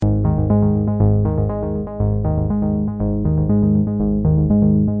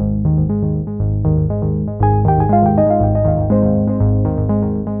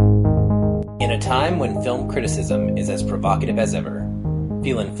when film criticism is as provocative as ever,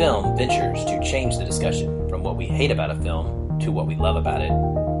 Feelin' Film ventures to change the discussion from what we hate about a film to what we love about it.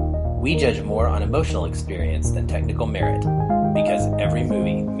 We judge more on emotional experience than technical merit, because every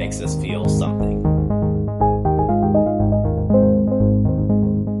movie makes us feel something.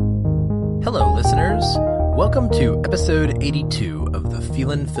 Hello, listeners. Welcome to episode 82 of the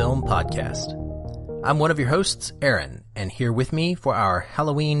Feelin' Film podcast. I'm one of your hosts, Aaron, and here with me for our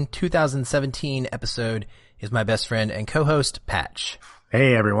Halloween 2017 episode is my best friend and co-host, Patch.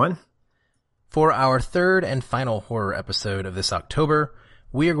 Hey, everyone. For our third and final horror episode of this October,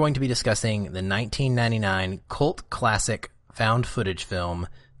 we are going to be discussing the 1999 cult classic found footage film,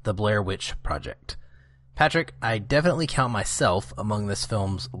 The Blair Witch Project. Patrick, I definitely count myself among this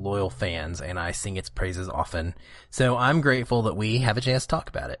film's loyal fans, and I sing its praises often, so I'm grateful that we have a chance to talk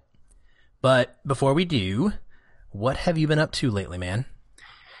about it. But before we do, what have you been up to lately, man?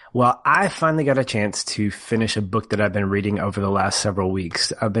 Well, I finally got a chance to finish a book that I've been reading over the last several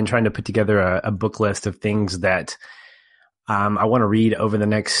weeks. I've been trying to put together a book list of things that I want to read over the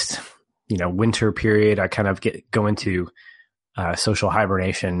next, winter period. I kind of go into social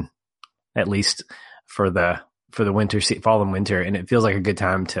hibernation, at least for the winter, fall and winter, and it feels like a good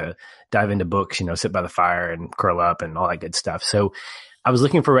time to dive into books. Sit by the fire and curl up and all that good stuff. So I was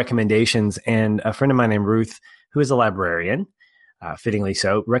looking for recommendations, and a friend of mine named Ruth, who is a librarian, fittingly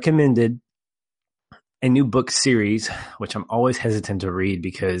so, recommended a new book series, which I'm always hesitant to read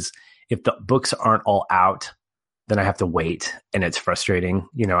because if the books aren't all out, then I have to wait, and it's frustrating.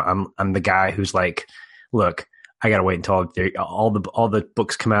 I'm the guy who's like, look, I got to wait until all the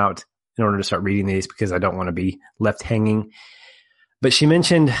books come out in order to start reading these because I don't want to be left hanging. But she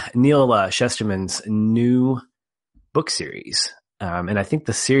mentioned Neal Shusterman's new book series. And I think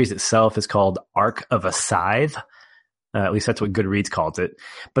the series itself is called Arc of a Scythe. At least that's what Goodreads calls it.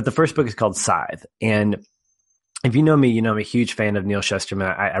 But the first book is called Scythe. And if you know me, I'm a huge fan of Neal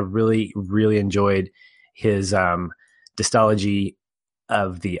Shusterman. I really, really enjoyed his dystology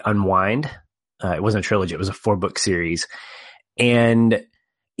of the Unwind. It wasn't a trilogy. It was a 4-book series. And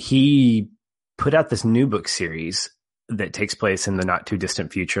he put out this new book series that takes place in the not too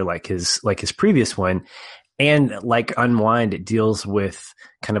distant future, like his previous one. And like Unwind, it deals with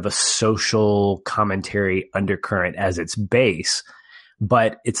kind of a social commentary undercurrent as its base,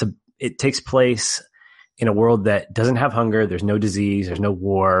 but it takes place in a world that doesn't have hunger. There's no disease. There's no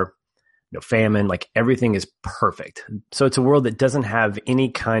war, no famine. Like everything is perfect. So it's a world that doesn't have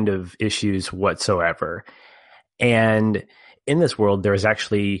any kind of issues whatsoever. And in this world, there is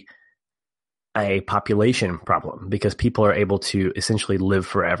actually a population problem because people are able to essentially live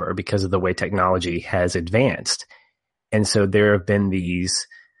forever because of the way technology has advanced. And so there have been these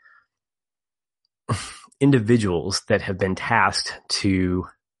individuals that have been tasked to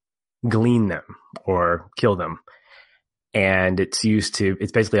glean them or kill them. And it's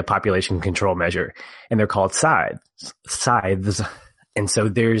basically a population control measure, and they're called scythes. And so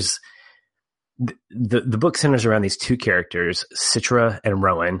there's the book centers around these two characters, Citra and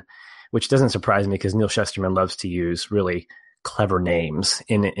Rowan, which doesn't surprise me because Neal Shusterman loves to use really clever names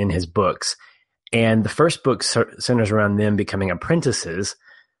in his books. And the first book centers around them becoming apprentices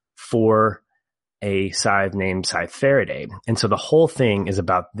for a scythe named Scythe Faraday. And so the whole thing is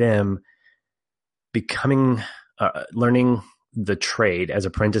about them becoming, learning the trade as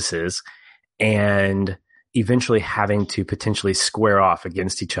apprentices and eventually having to potentially square off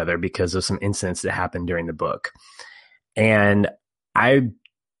against each other because of some incidents that happened during the book. And I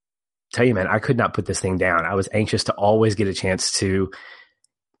tell you, man, I could not put this thing down. I was anxious to always get a chance to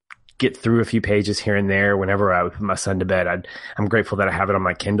get through a few pages here and there whenever I would put my son to bed. I'm grateful that I have it on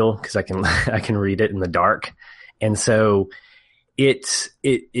my Kindle because I can read it in the dark. And so it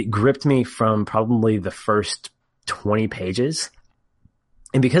gripped me from probably the first 20 pages.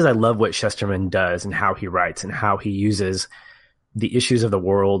 And because I love what Shusterman does and how he writes and how he uses the issues of the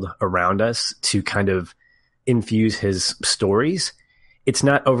world around us to kind of infuse his stories, it's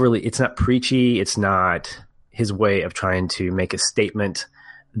not preachy. It's not his way of trying to make a statement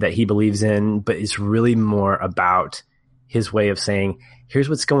that he believes in, but it's really more about his way of saying, here's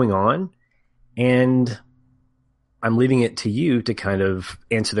what's going on. And I'm leaving it to you to kind of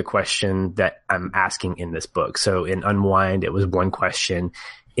answer the question that I'm asking in this book. So in Unwind, it was one question.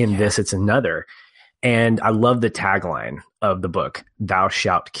 In this, it's another. And I love the tagline of the book, "Thou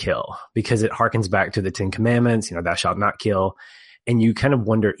shalt kill," because it harkens back to the 10 Commandments, thou shalt not kill. And you kind of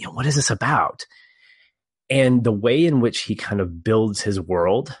wonder, what is this about? And the way in which he kind of builds his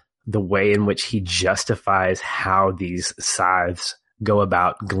world, the way in which he justifies how these scythes go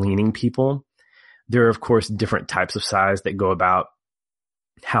about gleaning people. There are, of course, different types of scythes that go about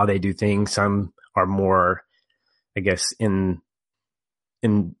how they do things. Some are more, I guess, in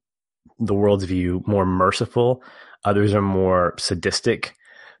the world's view, more merciful. Others are more sadistic.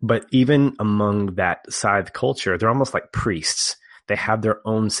 But even among that scythe culture, they're almost like priests. They have their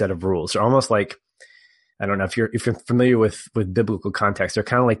own set of rules. They're almost like, I don't know if you're familiar with biblical context. They're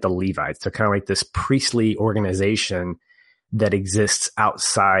kind of like the Levites. They're kind of like this priestly organization that exists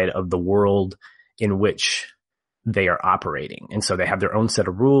outside of the world in which they are operating. And so they have their own set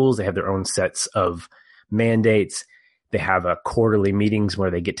of rules. They have their own sets of mandates. They have quarterly meetings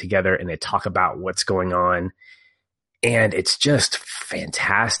where they get together and they talk about what's going on. And it's just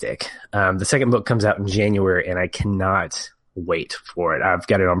fantastic. The second book comes out in January and I cannot wait for it. I've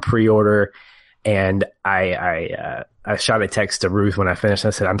got it on pre-order, and I shot a text to Ruth when I finished.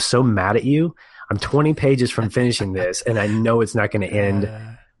 I said, I'm so mad at you. I'm 20 pages from finishing this, and I know it's not going to end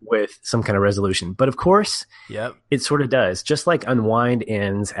with some kind of resolution. But of course, it sort of does. Just like Unwind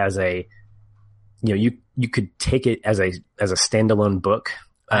ends as a, you could take it as a standalone book.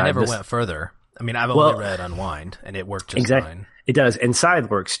 I never went further. I mean, I've only read Unwind, and it worked just fine. It does, and Scythe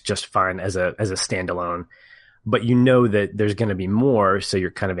works just fine as a standalone. But you know that there's going to be more, so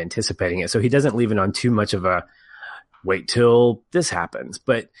you're kind of anticipating it. So he doesn't leave it on too much of a wait till this happens.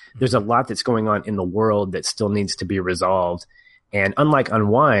 But there's a lot that's going on in the world that still needs to be resolved. And unlike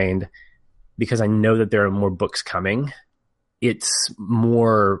Unwind, because I know that there are more books coming, it's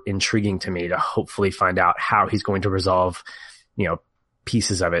more intriguing to me to hopefully find out how he's going to resolve,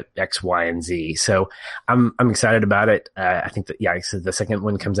 pieces of it, X, Y, and Z. So I'm excited about it. I think that, like I said, the second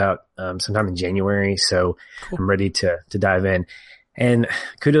one comes out sometime in January. So cool. I'm ready to dive in. And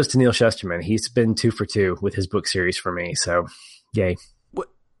kudos to Neil Shusterman. He's been 2 for 2 with his book series for me. So yay.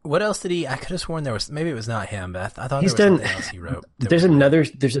 What else did he? I could have sworn there was. Maybe it was not him, but I thought there was something else he wrote. There's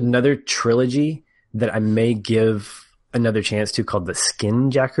another trilogy that I may give another chance to called the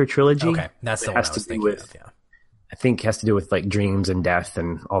Skinjacker trilogy. Okay, that's the one I was thinking of. Yeah. I think it has to do with like dreams and death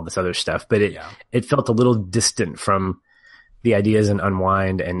and all this other stuff, but it felt a little distant from the ideas in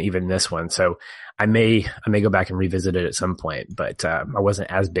Unwind and even this one. So I may go back and revisit it at some point, but I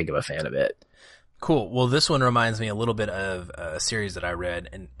wasn't as big of a fan of it. Cool. Well, this one reminds me a little bit of a series that I read,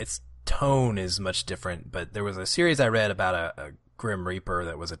 and its tone is much different, but there was a series I read about a Grim Reaper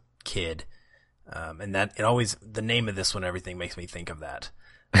that was a kid. And that the name of this one, everything makes me think of that.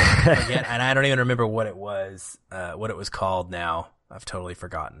 Again, and I don't even remember what it was called now. I've totally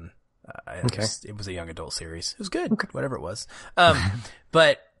forgotten. It was a young adult series. It was good, whatever it was.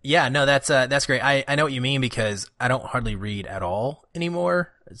 But yeah, no, that's great. I know what you mean because I don't hardly read at all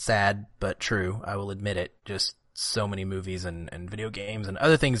anymore. It's sad, but true. I will admit it. Just so many movies and video games and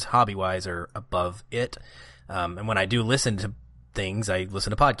other things hobby wise are above it. And when I do listen to things, I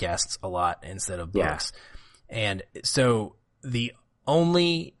listen to podcasts a lot instead of books. Yeah. And so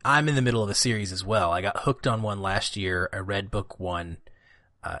I'm in the middle of a series as well. I got hooked on one last year. I read book 1,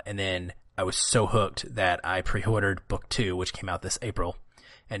 and then I was so hooked that I pre-ordered book 2, which came out this April,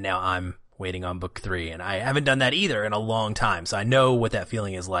 and now I'm waiting on book 3, and I haven't done that either in a long time. So I know what that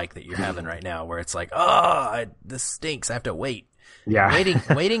feeling is like that you're having right now, where it's like, this stinks. I have to wait. Yeah,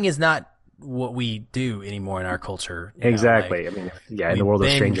 waiting is not what we do anymore in our culture. Exactly. Like, I mean, in the world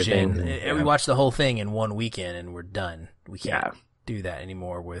of Stranger Things, we watch the whole thing in one weekend and we're done. We can't do that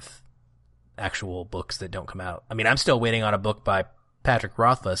anymore with actual books that don't come out. I mean, I'm still waiting on a book by Patrick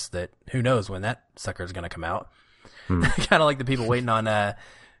Rothfuss that who knows when that sucker is going to come out. Kind of like the people waiting on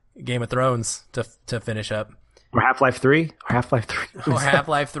Game of Thrones to finish up. Or Half-Life 3? Or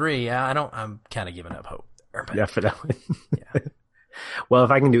Half-Life 3. Yeah, I'm kind of giving up hope. Definitely. Yeah. Well,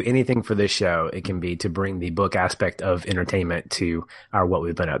 if I can do anything for this show, it can be to bring the book aspect of entertainment to what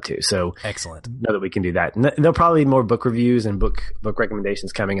we've been up to. So excellent. Know that we can do that. And there'll probably be more book reviews and book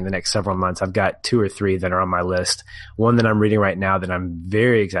recommendations coming in the next several months. I've got 2 or 3 that are on my list. One that I'm reading right now that I'm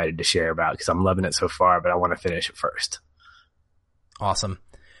very excited to share about because I'm loving it so far, but I want to finish it first. Awesome.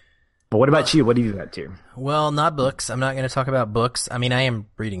 But what about you? What have you got to? Well, not books. I'm not going to talk about books. I mean, I am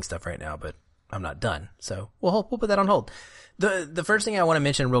reading stuff right now, but I'm not done. So we'll put that on hold. The first thing I want to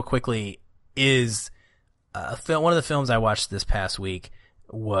mention real quickly is one of the films I watched this past week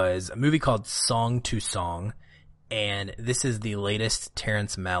was a movie called Song to Song, and this is the latest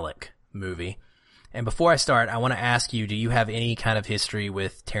Terrence Malick movie. And before I start, I want to ask you, do you have any kind of history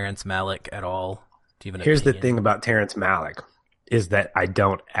with Terrence Malick at all? Do you have an Here's opinion? The thing about Terrence Malick is that I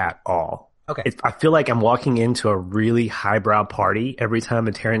don't at all. Okay. I feel like I'm walking into a really highbrow party every time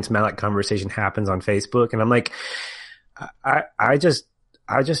a Terrence Malick conversation happens on Facebook, and I'm like, I just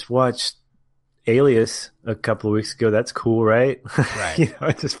watched Alias a couple of weeks ago. That's cool, right? Right.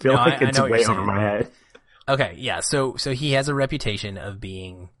 I just feel like it's way over my head. Okay, yeah. So he has a reputation of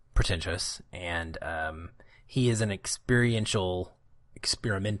being pretentious, and he is an experimental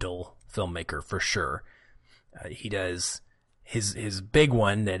filmmaker for sure. He does his big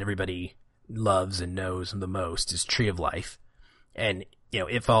one that everybody loves and knows the most is Tree of Life, and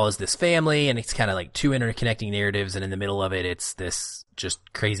it follows this family, and it's kind of like two interconnecting narratives, and in the middle of it, it's this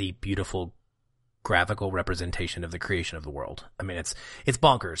just crazy, beautiful graphical representation of the creation of the world. I mean, it's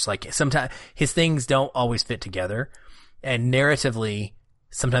bonkers. Like, sometimes his things don't always fit together, and narratively,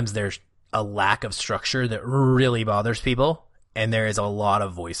 sometimes there's a lack of structure that really bothers people, and there is a lot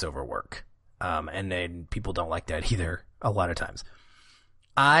of voiceover work. And then people don't like that either a lot of times.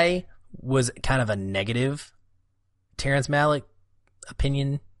 I was kind of a negative Terrence Malick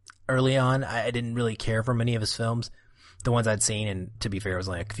opinion early on. I didn't really care for many of his films, the ones I'd seen, and to be fair, it was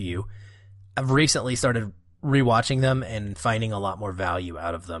like a few. I've recently started rewatching them and finding a lot more value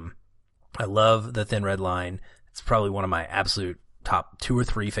out of them. I love The Thin Red Line. It's probably one of my absolute top 2 or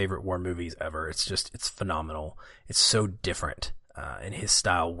 3 favorite war movies ever. It's phenomenal. It's so different, and his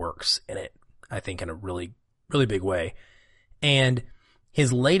style works in it, I think, in a really, really big way. And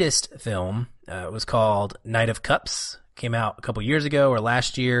his latest film was called Knight of Cups. Came out a couple years ago or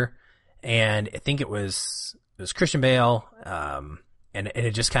last year, and I think it was Christian Bale, and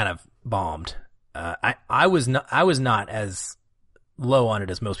it just kind of bombed. I was not as low on it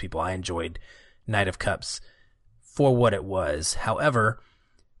as most people. I enjoyed Knight of Cups for what it was. However,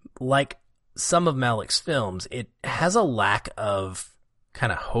 like some of Malick's films, it has a lack of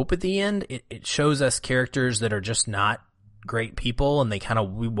kind of hope at the end. It shows us characters that are just not great people, and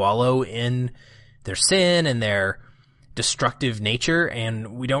we wallow in their sin and their destructive nature,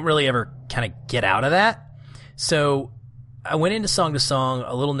 and we don't really ever kind of get out of that. So I went into Song to Song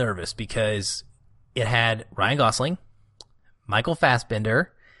a little nervous because it had Ryan Gosling, Michael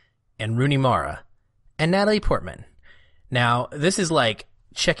Fassbender, and Rooney Mara, and Natalie Portman. Now, this is like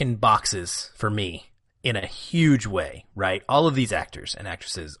checking boxes for me in a huge way, right? All of these actors and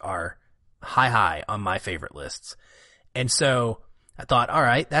actresses are high on my favorite lists. And so I thought, all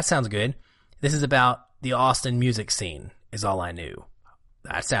right, that sounds good. This is about the Austin music scene, is all I knew.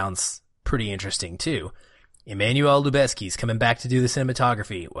 That sounds pretty interesting too. Emmanuel Lubezki's coming back to do the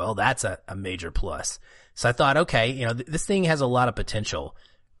cinematography. Well, that's a major plus. So I thought, okay, this thing has a lot of potential,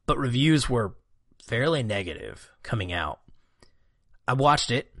 but reviews were fairly negative coming out. I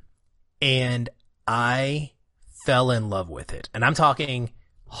watched it and I fell in love with it. And I'm talking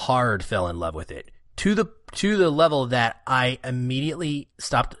hard fell in love with it to the level that I immediately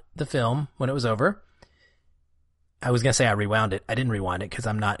stopped the film when it was over. I was going to say I rewound it. I didn't rewind it because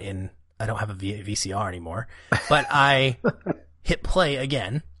I don't have a VCR anymore, but I hit play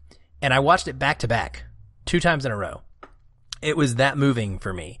again and I watched it back to back 2 times in a row. It was that moving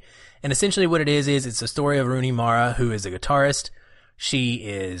for me. And essentially what it is it's the story of Rooney Mara, who is a guitarist. She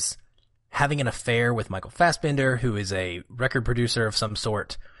is having an affair with Michael Fassbender, who is a record producer of some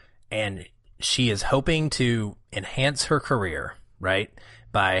sort. And she is hoping to enhance her career, right,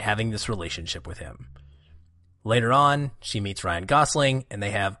 by having this relationship with him. Later on, she meets Ryan Gosling, and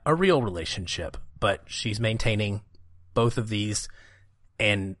they have a real relationship, but she's maintaining both of these,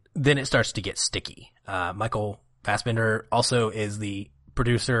 and then it starts to get sticky. Michael Fassbender also is the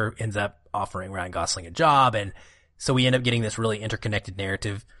producer, ends up offering Ryan Gosling a job, and so we end up getting this really interconnected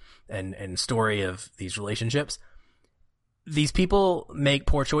narrative and story of these relationships. These people make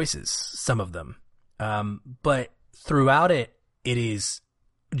poor choices, some of them, but throughout it is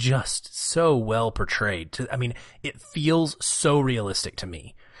just so well portrayed. It feels so realistic to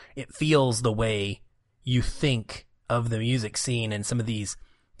me. It feels the way you think of the music scene and some of these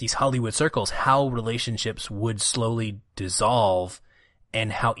Hollywood circles, how relationships would slowly dissolve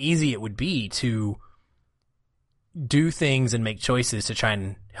and how easy it would be to do things and make choices to try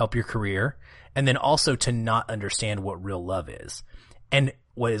and help your career, and then also to not understand what real love is. And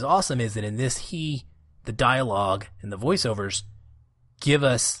what is awesome is that in this, the dialogue and the voiceovers give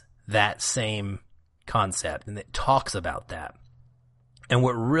us that same concept, and it talks about that. And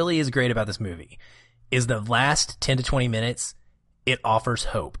what really is great about this movie is the last 10 to 20 minutes, it offers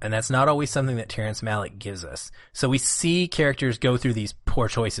hope. And that's not always something that Terrence Malick gives us. So we see characters go through these poor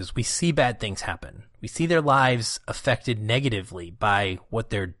choices. We see bad things happen. We see their lives affected negatively by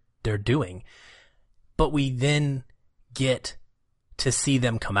what they're doing. But we then get to see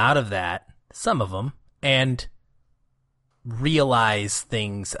them come out of that, some of them, and realize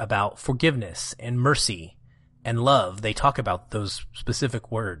things about forgiveness and mercy and love. They talk about those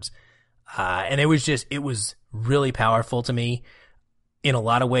specific words. And it was really powerful to me. In a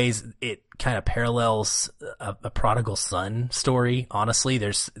lot of ways, it kind of parallels a prodigal son story. Honestly,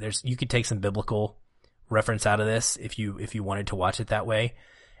 you could take some biblical reference out of this if you wanted to watch it that way.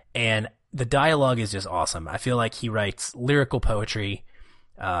 And the dialogue is just awesome. I feel like he writes lyrical poetry.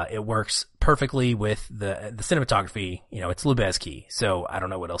 It works perfectly with the cinematography. You know, it's Lubezki, so I don't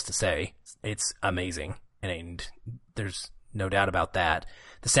know what else to say. It's amazing, and there's no doubt about that.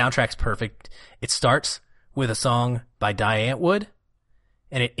 The soundtrack's perfect. It starts with a song by Die Antwoord,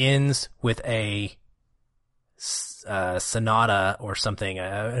 and it ends with a sonata or something,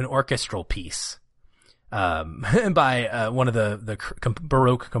 an orchestral piece by one of the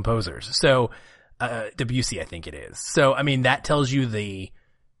Baroque composers. So Debussy, I think it is. So I mean, that tells you the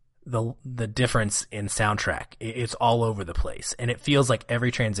difference in soundtrack. It's all over the place, and it feels like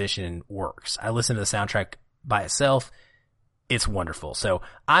every transition works. I listen to the soundtrack by itself. It's wonderful. So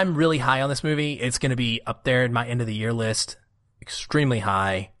I'm really high on this movie. It's going to be up there in my end of the year list, extremely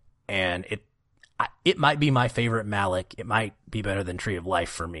high, and it might be my favorite Malick. It might be better than Tree of Life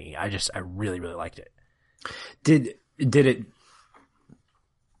for me. I really, really liked it. Did it,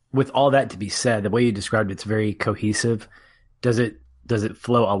 with all that to be said, the way you described it's very cohesive. Does it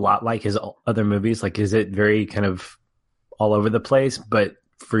flow a lot like his other movies? Like, is it very kind of all over the place, but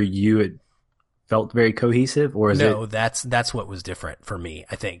for you it felt very cohesive? Or is no, that's what was different for me,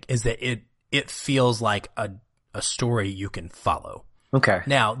 I think, is that it feels like a story you can follow. Okay.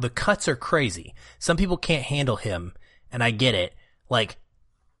 Now, the cuts are crazy. Some people can't handle him, and I get it. Like,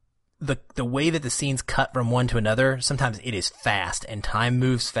 the way that the scenes cut from one to another, sometimes it is fast and time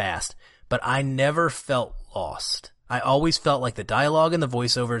moves fast, but I never felt lost. I always felt like the dialogue and the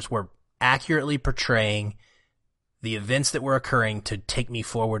voiceovers were accurately portraying the events that were occurring to take me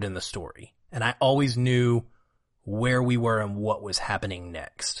forward in the story. And I always knew where we were and what was happening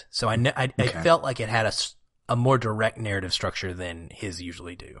next. So I felt like it had a more direct narrative structure than his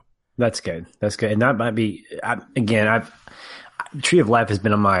usually do. That's good. That's good. And that might be, Tree of Life has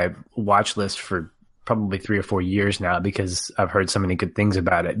been on my watch list for probably 3 or 4 years now because I've heard so many good things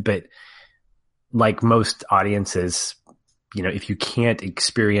about it. But like most audiences, you know, if you can't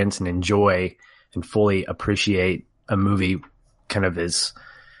experience and enjoy and fully appreciate a movie kind of as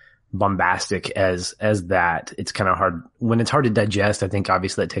bombastic as that, it's kind of hard. When it's hard to digest, I think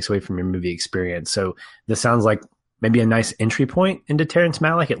obviously that takes away from your movie experience. So this sounds like maybe a nice entry point into Terrence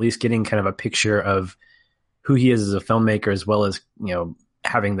Malick, at least getting kind of a picture of who he is as a filmmaker, as well as, you know,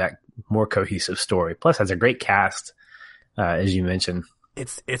 having that more cohesive story. Plus has a great cast, as you mentioned.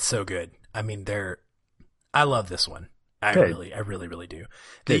 It's so good. I mean, I love this one. I Good. really, really do.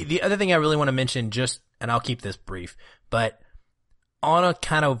 The other thing I really want to mention, and I'll keep this brief, but on a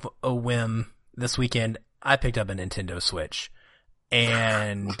kind of a whim this weekend, I picked up a Nintendo Switch,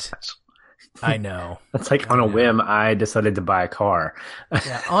 and I know. It's like on a whim, I decided to buy a car.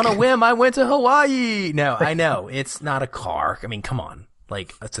 Yeah, on a whim, I went to Hawaii. No, I know. It's not a car. I mean, come on.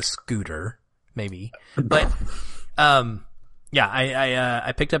 Like, it's a scooter, maybe. But, yeah,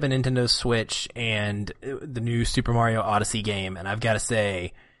 I picked up a Nintendo Switch and the new Super Mario Odyssey game, and I've got to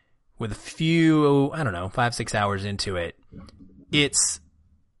say, with a few, 5-6 hours into it, it's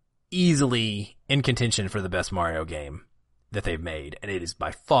easily in contention for the best Mario game that they've made, and it is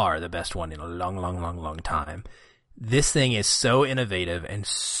by far the best one in a long time. This thing is so innovative and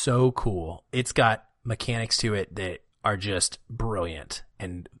so cool. It's got mechanics to it that are just brilliant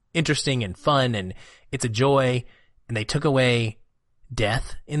and interesting and fun, and it's a joy. And they took away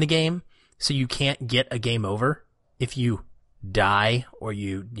death in the game, so you can't get a game over. If you die or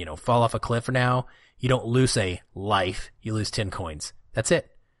you fall off a cliff now, you don't lose a life, you lose 10 coins. That's it.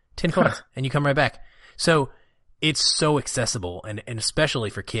 10 coins, and you come right back. So it's so accessible, and especially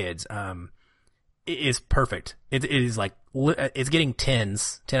for kids. It is perfect. It is like, it's getting 10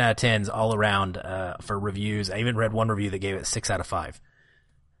 out of 10s all around, for reviews. I even read one review that gave it 6 out of 5.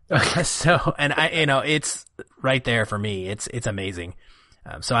 So, and it's right there for me. It's amazing.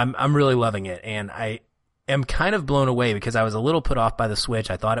 So I'm really loving it, and I am kind of blown away because I was a little put off by the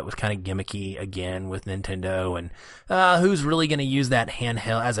Switch. I thought it was kind of gimmicky again with Nintendo, and who's really going to use that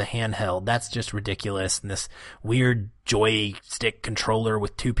handheld as a handheld? That's just ridiculous. And this weird joystick controller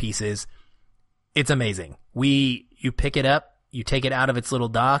with 2 pieces. It's amazing. You pick it up, you take it out of its little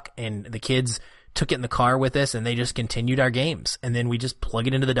dock, and the kids took it in the car with us, and they just continued our games. And then we just plug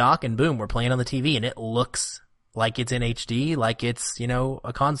it into the dock, and boom, we're playing on the TV, and it looks like it's in HD, like it's,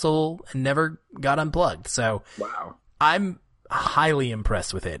 a console and never got unplugged. So wow, I'm highly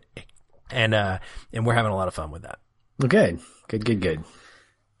impressed with it. And we're having a lot of fun with that. Good.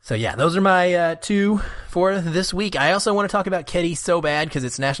 So yeah, those are my 2 for this week. I also want to talk about Kitty so bad because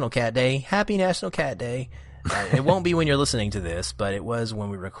it's National Cat Day. Happy National Cat Day. It won't be when you're listening to this, but it was when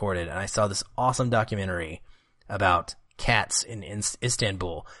we recorded, and I saw this awesome documentary about cats in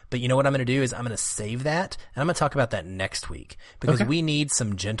Istanbul. But you know what I'm going to do is I'm going to save that, and I'm going to talk about that next week, because we need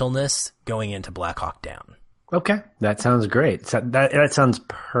some gentleness going into Black Hawk Down. Okay. That sounds great. That sounds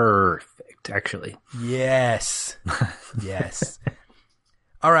perfect, actually. Yes. Yes.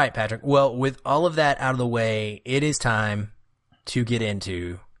 All right, Patrick. Well, with all of that out of the way, it is time to get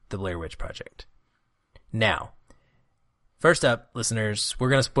into the Blair Witch Project. Now, first up, listeners, we're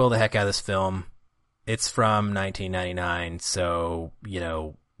going to spoil the heck out of this film. It's from 1999, so,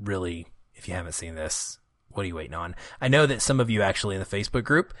 really, if you haven't seen this, what are you waiting on? I know that some of you actually in the Facebook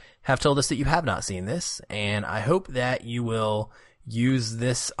group have told us that you have not seen this, and I hope that you will use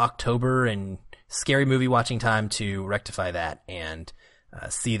this October and scary movie watching time to rectify that and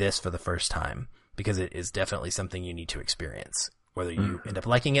see this for the first time, because it is definitely something you need to experience. Whether you end up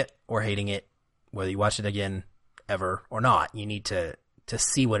liking it or hating it, whether you watch it again ever or not, you need to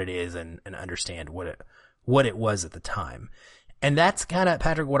see what it is and understand what it was at the time. And that's kind of,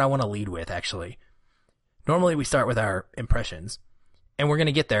 Patrick, what I want to lead with, actually. Normally we start with our impressions, and we're going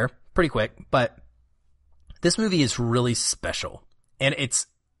to get there pretty quick, but this movie is really special. And it's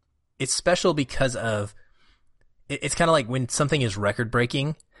special because of, it's kind of like when something is record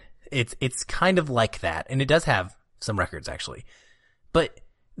breaking, it's kind of like that. And it does have some records, actually. But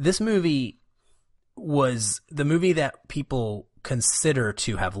this movie was the movie that people consider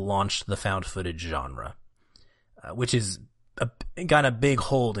to have launched the found footage genre, which is got a big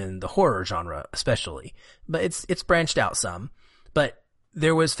hold in the horror genre, especially. But it's branched out some. But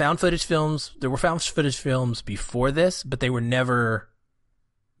there were found footage films before this, but they were never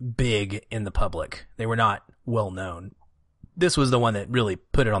big in the public. They were not well known. This was the one that really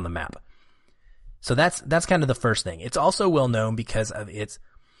put it on the map. So that's kind of the first thing. It's also well known because of its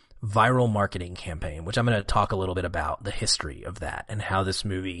viral marketing campaign, which I'm going to talk a little bit about the history of that and how this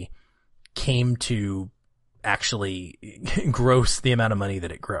movie came to actually gross the amount of money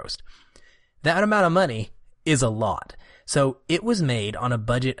that it grossed. That amount of money is a lot. So it was made on a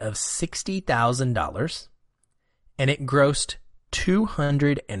budget of $60,000, and it grossed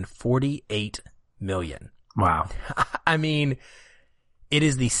 $248 million. Wow. I mean, it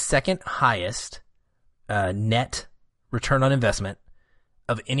is the second highest net return on investment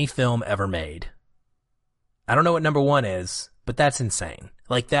of any film ever made. I don't know what number one is, but that's insane.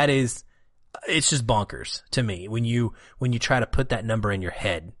 Like, it's just bonkers to me when you try to put that number in your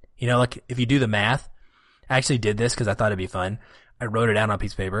head. Like if you do the math, I actually did this because I thought it'd be fun. I wrote it down on a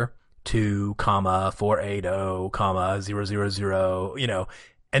piece of paper, 2,480,000,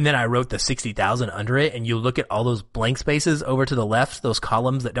 and then I wrote the 60,000 under it, and you look at all those blank spaces over to the left, those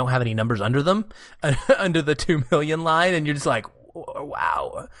columns that don't have any numbers under them, under the 2 million line, and you're just like,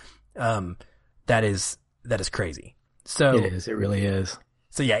 wow. That is crazy. So it is. It really is.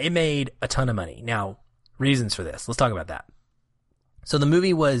 So yeah, it made a ton of money. Now, reasons for this. Let's talk about that. So the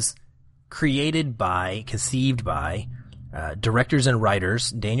movie was conceived by directors and writers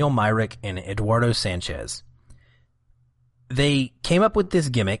Daniel Myrick and Eduardo Sanchez. They came up with this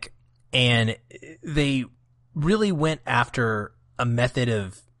gimmick, and they really went after a method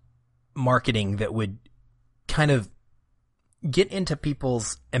of marketing that would kind of get into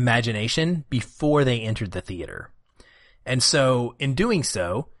people's imagination before they entered the theater. And so in doing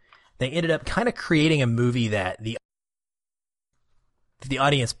so, they ended up kind of creating a movie that the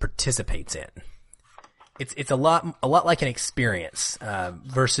audience participates in. It's a lot like an experience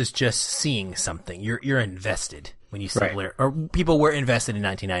versus just seeing something. You're invested when you see right. Blair, or people were invested in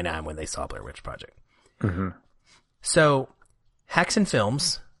 1999 when they saw Blair Witch Project. Mm-hmm. So Haxan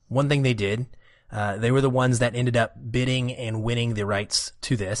Films, one thing they did, they were the ones that ended up bidding and winning the rights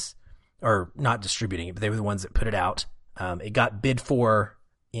to this, or not distributing it, but they were the ones that put it out. It got bid for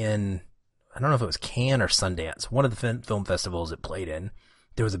in, I don't know if it was Cannes or Sundance, one of the film festivals it played in.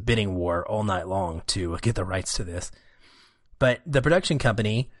 There was a bidding war all night long to get the rights to this. But the production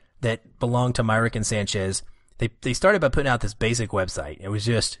company that belonged to Myrick and Sanchez, they started by putting out this basic website. It was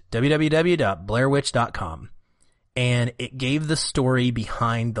just www.blairwitch.com. And it gave the story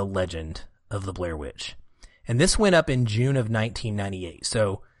behind the legend of the Blair Witch. And this went up in June of 1998.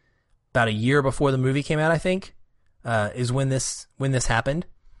 So about a year before the movie came out, I think, is when this happened.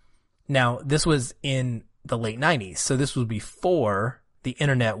 Now, this was in the late 90s. So this was before the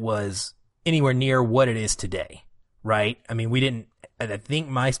internet was anywhere near what it is today, right? I mean, I think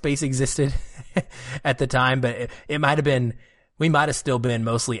MySpace existed at the time, but we might have still been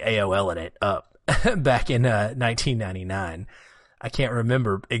mostly AOL in it up back in 1999. I can't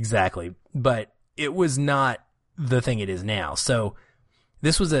remember exactly, but it was not the thing it is now. So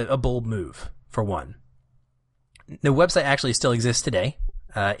this was a bold move, for one. The website actually still exists today.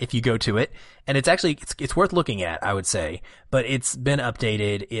 if you go to it. And it's actually, it's worth looking at, I would say, but it's been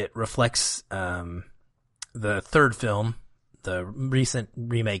updated. It reflects, the third film, the recent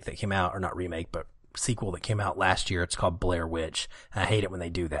remake that came out, or not remake, but sequel that came out last year. It's called Blair Witch. I hate it when they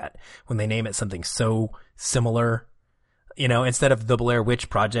do that. When they name it something so similar, you know, instead of the Blair Witch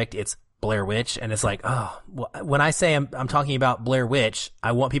Project, it's Blair Witch. And it's like, oh, well, when I say I'm talking about Blair Witch,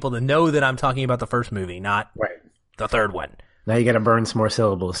 I want people to know that I'm talking about the first movie, not the third one. Now you got to burn some more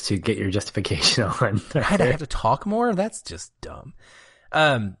syllables to get your justification on. Right, I have to talk more? That's just dumb.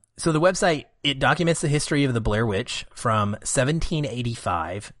 So the website, it documents the history of the Blair Witch from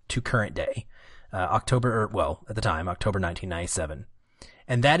 1785 to current day, October 1997.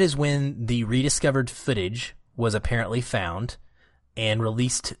 And that is when the rediscovered footage was apparently found and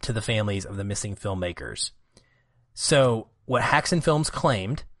released to the families of the missing filmmakers. So what Haxan Films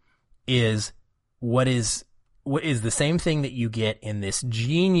claimed is what is the same thing that you get in this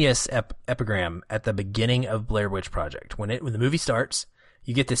genius epigram at the beginning of Blair Witch Project. When the movie starts,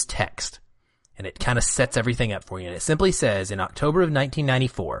 you get this text, and it kind of sets everything up for you. And it simply says, in October of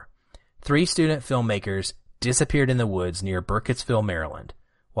 1994, 3 student filmmakers disappeared in the woods near Burkittsville, Maryland,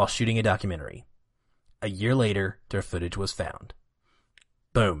 while shooting a documentary. A year later, their footage was found.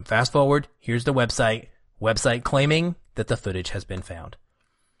 Boom. Fast forward. Here's the website claiming that the footage has been found.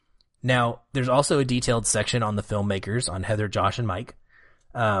 Now, there's also a detailed section on the filmmakers, on Heather, Josh, and Mike.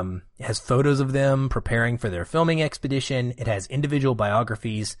 It has photos of them preparing for their filming expedition. It has individual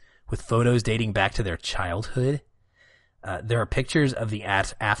biographies with photos dating back to their childhood. There are pictures of the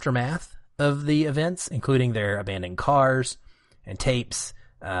aftermath of the events, including their abandoned cars and tapes,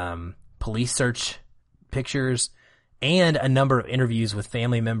 police search pictures, and a number of interviews with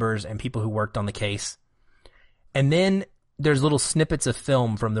family members and people who worked on the case. And then there's little snippets of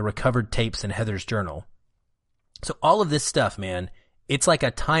film from the recovered tapes in Heather's journal. So all of this stuff, man, it's like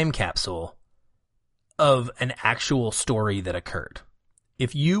a time capsule of an actual story that occurred.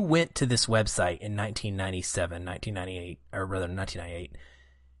 If you went to this website in 1998,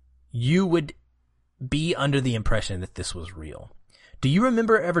 you would be under the impression that this was real. Do you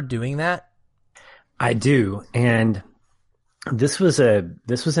remember ever doing that? I do. And this was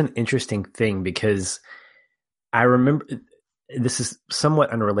an interesting thing because I remember, this is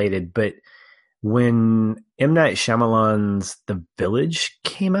somewhat unrelated, but when M. Night Shyamalan's The Village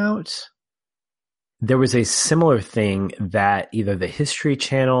came out, there was a similar thing that either the History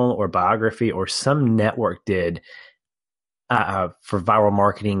Channel or Biography or some network did for viral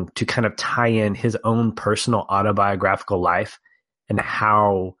marketing to kind of tie in his own personal autobiographical life and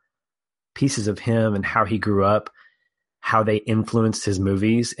how pieces of him and how he grew up, how they influenced his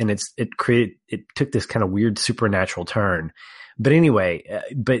movies. And it took this kind of weird supernatural turn. But anyway,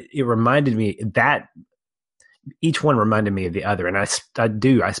 but it reminded me that each one reminded me of the other. And I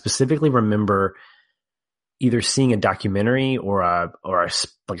specifically remember either seeing a documentary or a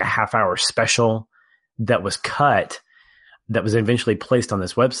half-hour special that was cut, that was eventually placed on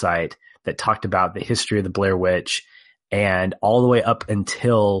this website that talked about the history of the Blair Witch and all the way up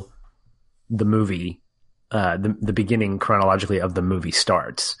until the movie, the beginning chronologically of the movie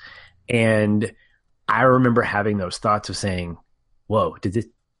starts. And I remember having those thoughts of saying, whoa, did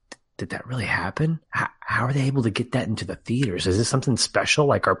that really happen? How are they able to get that into the theaters? Is this something special?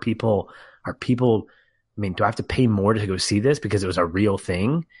 Like, are people, I mean, do I have to pay more to go see this because it was a real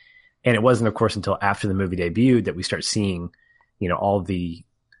thing? And it wasn't, of course, until after the movie debuted that we start seeing, you know, all the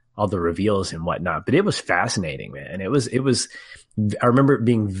reveals and whatnot. But it was fascinating, man. It was, I remember it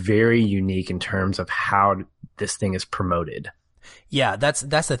being very unique in terms of how this thing is promoted. Yeah, that's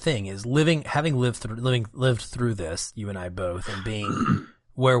the thing is having lived through this, you and I both, and being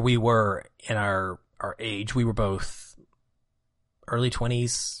where we were in our age. We were both early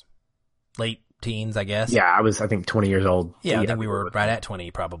 20s, late teens, I guess. Yeah, I think 20 years old. Yeah, I think we were right at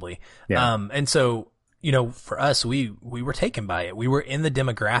 20 probably. Yeah. And so, you know, for us, we were taken by it. We were in the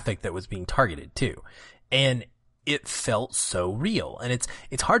demographic that was being targeted too. And it felt so real. And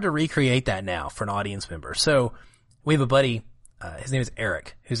it's hard to recreate that now for an audience member. So we have a buddy, his name is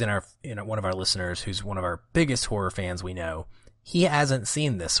Eric, who's one of our listeners, who's one of our biggest horror fans we know. He hasn't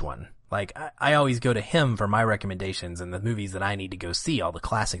seen this one. Like, I always go to him for my recommendations and the movies that I need to go see, all the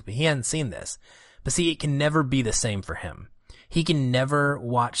classics, but he hasn't seen this. But see, it can never be the same for him. He can never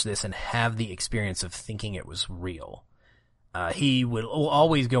watch this and have the experience of thinking it was real. He will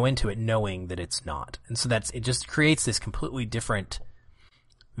always go into it knowing that it's not. And so it just creates this completely different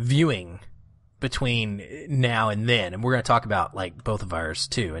viewing between now and then. And we're going to talk about like both of ours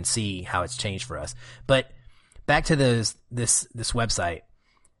too and see how it's changed for us. But back to this website.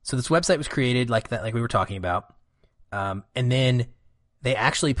 So this website was created like that, like we were talking about. And then They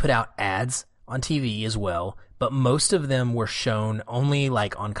actually put out ads on TV as well, but most of them were shown only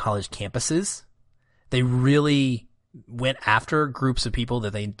like on college campuses. They really went after groups of people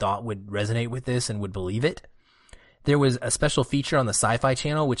that they thought would resonate with this and would believe it. There was a special feature on the Sci-Fi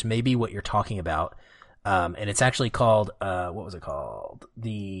Channel, which may be what you're talking about. And it's actually called, what was it called?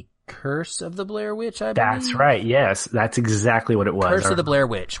 The Curse of the Blair Witch, I believe. That's right. Yes, that's exactly what it was. Curse of the Blair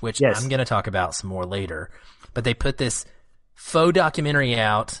Witch, which I'm going to talk about some more later. But they put this faux documentary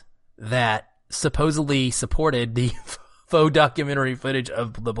out that supposedly supported the faux documentary footage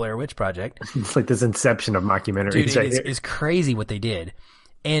of the Blair Witch Project. It's like this inception of mockumentaries. Dude, it's crazy what they did.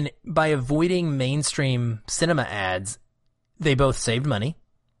 And by avoiding mainstream cinema ads, they both saved money,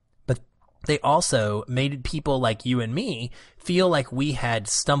 but they also made people like you and me feel like we had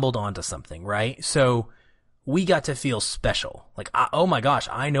stumbled onto something, right? So we got to feel special. Like, oh my gosh,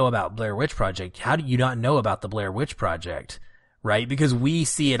 I know about Blair Witch Project. How do you not know about the Blair Witch Project? Right? Because we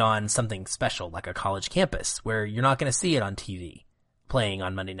see it on something special, like a college campus, where you're not going to see it on TV playing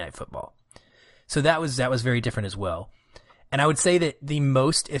on Monday Night Football. So that was very different as well. And I would say that the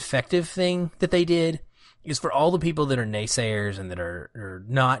most effective thing that they did is for all the people that are naysayers and that are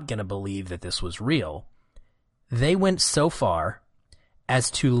not going to believe that this was real. They went so far as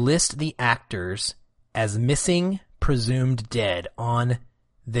to list the actors as missing, presumed dead on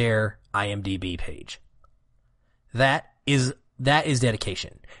their IMDb page. That is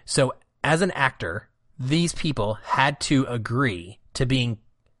dedication. So as an actor, these people had to agree to being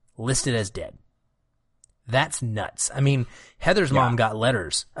listed as dead. That's nuts. I mean, Heather's mom got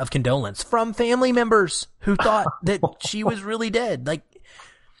letters of condolence from family members who thought that she was really dead. Like,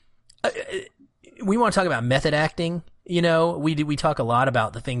 we want to talk about method acting. You know, we talk a lot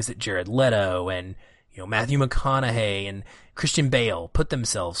about the things that Jared Leto and, you know, Matthew McConaughey and Christian Bale put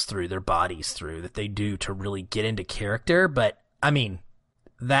themselves through, their bodies through, that they do to really get into character. But I mean,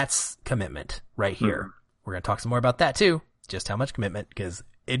 that's commitment right here. Mm-hmm. We're going to talk some more about that too. Just how much commitment, because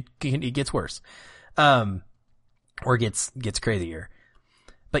it gets worse. Or gets crazier.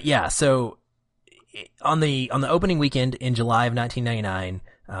 But yeah, so on the opening weekend in July of 1999,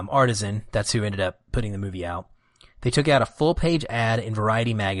 Artisan, that's who ended up putting the movie out, they took out a full page ad in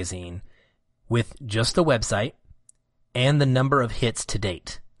Variety magazine with just the website and the number of hits to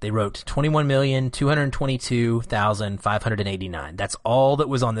date. They wrote 21,222,589. That's all that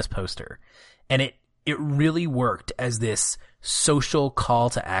was on this poster. And it really worked as this social call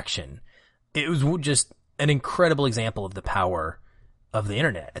to action. It was just an incredible example of the power of the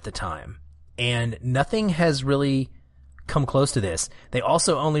internet at the time. And nothing has really come close to this. They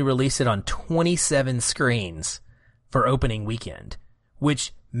also only released it on 27 screens for opening weekend,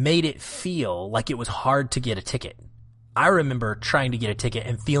 which made it feel like it was hard to get a ticket. I remember trying to get a ticket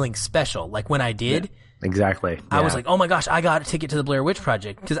and feeling special. Like when I did. Yeah, exactly. Yeah. I was like, oh my gosh, I got a ticket to the Blair Witch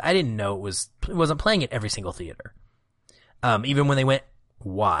Project, because I didn't know it wasn't playing at every single theater. Even when they went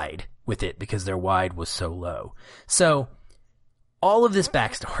wide with it, because their wide was so low. So all of this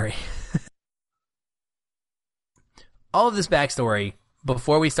backstory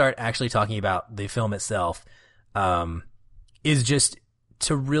before we start actually talking about the film itself, is just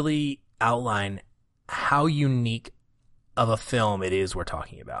to really outline how unique of a film it is we're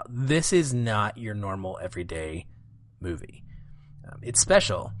talking about. This is not your normal everyday movie. It's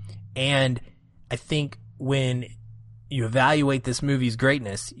special. And I think when you evaluate this movie's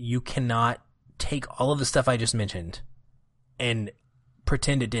greatness, you cannot take all of the stuff I just mentioned and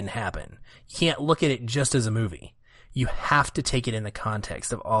pretend it didn't happen. You can't look at it just as a movie. You have to take it in the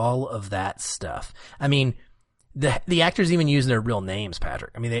context of all of that stuff. I mean, the actors even use their real names,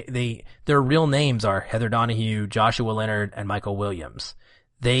 Patrick. I mean, their real names are Heather Donahue, Joshua Leonard, and Michael Williams.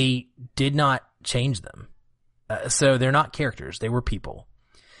 They did not change them. So they're not characters. They were people.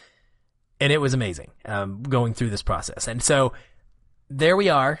 And it was amazing, going through this process. And so there we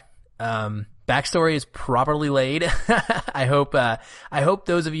are. Backstory is properly laid. I hope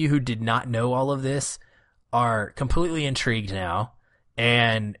those of you who did not know all of this are completely intrigued now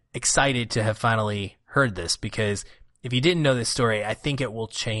and excited to have finally heard this, because if you didn't know this story, I think it will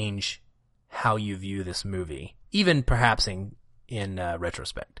change how you view this movie, even perhaps in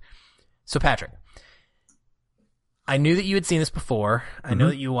retrospect. So Patrick, I knew that you had seen this before. I know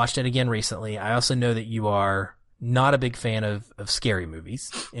that you watched it again recently. I also know that you are not a big fan of scary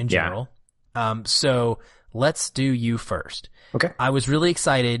movies in general. Yeah. So let's do you first. Okay. I was really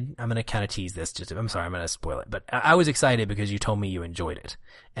excited. I'm going to kind of tease this. I'm sorry, I'm going to spoil it. But I was excited because you told me you enjoyed it.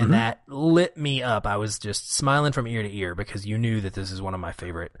 And that lit me up. I was just smiling from ear to ear because you knew that this is one of my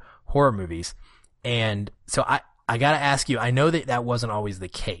favorite horror movies. And so I got to ask you, I know that wasn't always the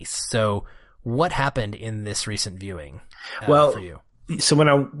case. So what happened in this recent viewing for you? So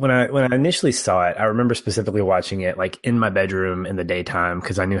when I initially saw it, I remember specifically watching it like in my bedroom in the daytime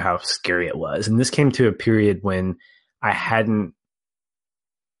because I knew how scary it was. And this came to a period when I hadn't.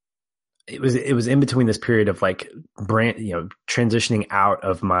 It was in between this period of like transitioning out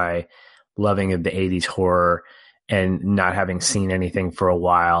of my loving of the 80s horror and not having seen anything for a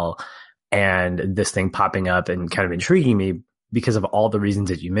while, and this thing popping up and kind of intriguing me because of all the reasons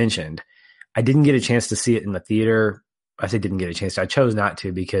that you mentioned. I didn't get a chance to see it in the theater. I say didn't get a chance to. I chose not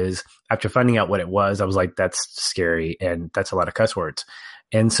to because after finding out what it was, I was like, that's scary and that's a lot of cuss words.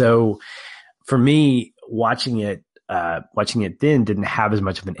 And so for me, watching it then didn't have as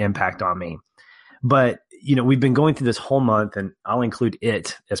much of an impact on me. But, we've been going through this whole month, and I'll include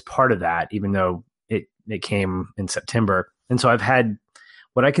it as part of that, even though it came in September. And so I've had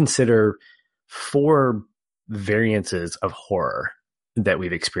what I consider 4 variances of horror that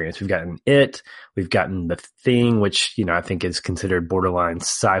we've experienced. We've gotten It, we've gotten The Thing, which, I think is considered borderline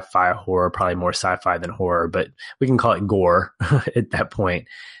sci-fi horror, probably more sci-fi than horror, but we can call it gore at that point.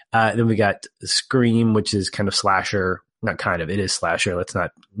 Then we got Scream, which is kind of slasher, not kind of, it is slasher. Let's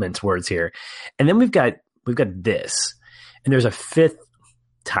not mince words here. And then we've got this, and there's a 5th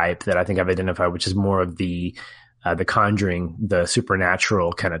type that I think I've identified, which is more of the Conjuring, the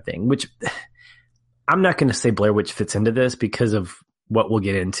supernatural kind of thing, which I'm not going to say Blair Witch fits into this because of what we'll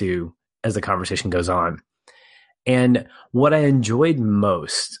get into as the conversation goes on. And what I enjoyed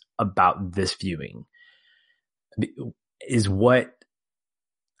most about this viewing is what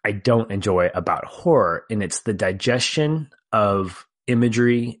I don't enjoy about horror, and it's the digestion of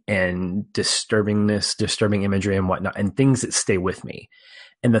imagery and disturbing imagery and whatnot, and things that stay with me.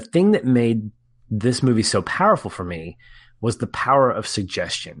 And the thing that made this movie so powerful for me was the power of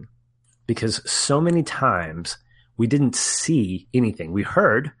suggestion, because so many times we didn't see anything. We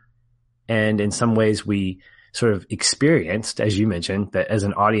heard, and in some ways we sort of experienced, as you mentioned, that as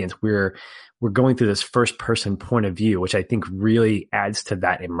an audience, we're going through this first person point of view, which I think really adds to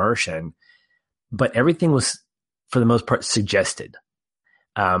that immersion. But everything was, for the most part, suggested.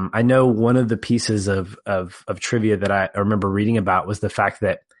 I know one of the pieces of trivia that I remember reading about was the fact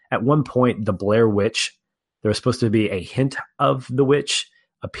that at one point, the Blair Witch, there was supposed to be a hint of the witch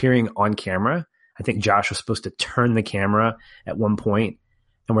appearing on camera. I think Josh was supposed to turn the camera at one point,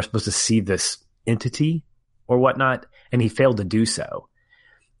 and we're supposed to see this entity or whatnot, and he failed to do so.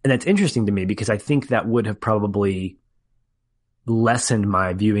 And that's interesting to me because I think that would have probably lessened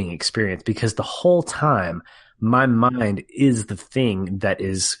my viewing experience, because the whole time my mind is the thing that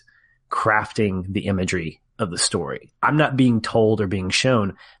is crafting the imagery of the story. I'm not being told or being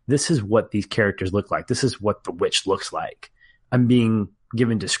shown, this is what these characters look like. This is what the witch looks like. I'm being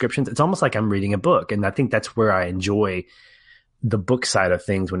given descriptions. It's almost like I'm reading a book. And I think that's where I enjoy the book side of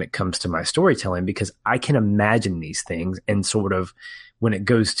things when it comes to my storytelling, because I can imagine these things, and sort of when it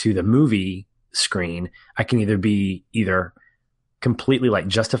goes to the movie screen, I can either be completely like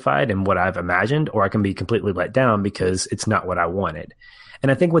justified in what I've imagined, or I can be completely let down because it's not what I wanted.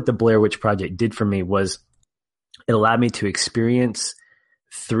 And I think what the Blair Witch Project did for me was it allowed me to experience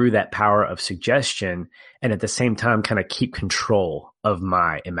through that power of suggestion, and at the same time kind of keep control of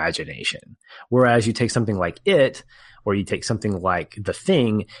my imagination. Whereas you take something like It, or you take something like The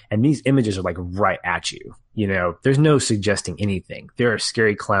Thing, and these images are like right at you. There's no suggesting anything. There are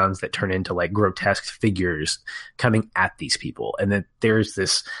scary clowns that turn into like grotesque figures coming at these people. And then there's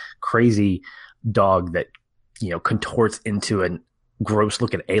this crazy dog that, contorts into a gross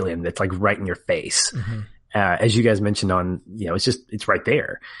looking alien that's like right in your face. Mm-hmm. As you guys mentioned it's right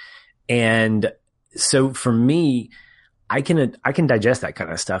there. And so for me, I can digest that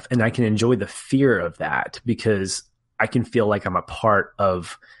kind of stuff, and I can enjoy the fear of that because I can feel like I'm a part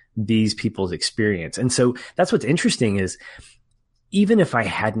of these people's experience. And so that's what's interesting is, even if I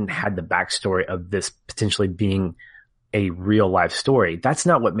hadn't had the backstory of this potentially being a real life story, that's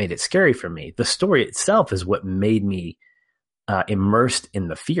not what made it scary for me. The story itself is what made me immersed in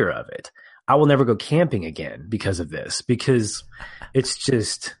the fear of it. I will never go camping again because of this, because it's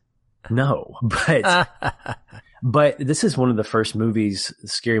just no. But this is one of the first movies,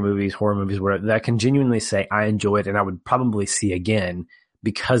 scary movies, horror movies, that I can genuinely say I enjoyed, and I would probably see again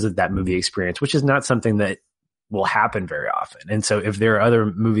because of that movie experience, which is not something that will happen very often. And so if there are other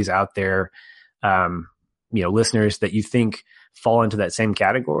movies out there, listeners that you think fall into that same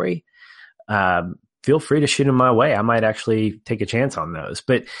category, feel free to shoot them my way. I might actually take a chance on those.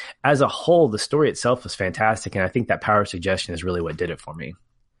 But as a whole, the story itself was fantastic, and I think that power of suggestion is really what did it for me.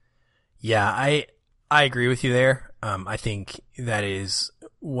 Yeah, I agree with you there. I think that is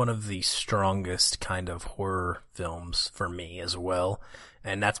one of the strongest kind of horror films for me as well.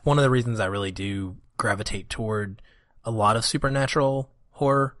 And that's one of the reasons I really do gravitate toward a lot of supernatural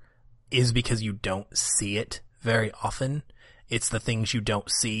horror is because you don't see it very often. It's the things you don't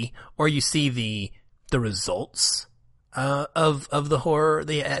see, or you see the results of the horror,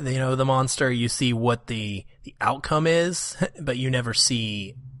 the monster. You see what the outcome is, but you never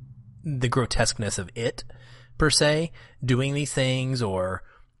see the grotesqueness of it per se doing these things or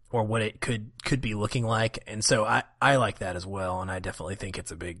what it could be looking like. And so I like that as well, and I definitely think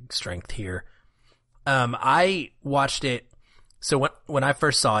it's a big strength here. I watched it. So when I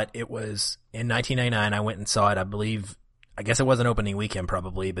first saw it, it was in 1999. I went and saw it. I guess it wasn't opening weekend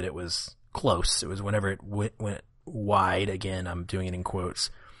probably, but it was close. It was whenever it went wide. Again, I'm doing it in quotes,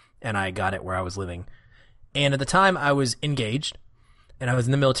 and I got it where I was living. And at the time I was engaged and I was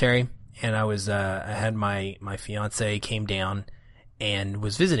in the military, and I had my fiance came down and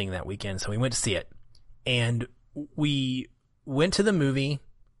was visiting that weekend. So we went to see it, and we went to the movie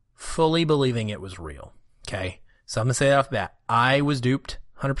fully believing it was real. Okay. So I'm going to say that off the bat. I was duped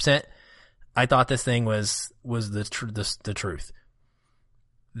 100%. I thought this thing was the truth.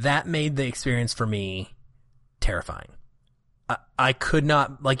 That made the experience for me terrifying. I could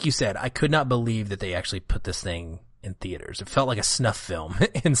not, like you said, I could not believe that they actually put this thing in theaters. It felt like a snuff film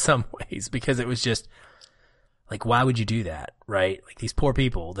in some ways, because it was just like, why would you do that? Right? Like, these poor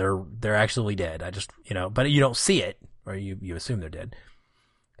people, they're actually dead. But you don't see it, or you assume they're dead.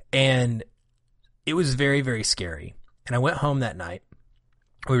 And it was very, very scary. And I went home that night.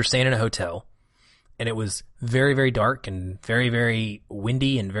 We were staying in a hotel, and it was very, very dark and very, very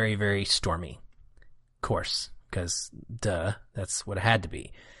windy and very, very stormy. Of course, because that's what it had to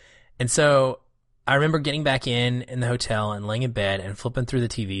be. And so I remember getting back in the hotel and laying in bed and flipping through the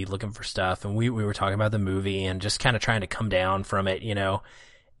TV looking for stuff. And we were talking about the movie and just kind of trying to come down from it,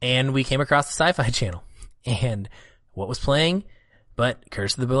 and we came across the Sci-Fi Channel, and what was playing but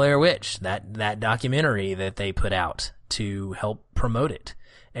Curse of the Blair Witch, that documentary that they put out to help promote it.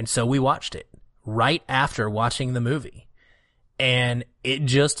 And so we watched it right after watching the movie. And it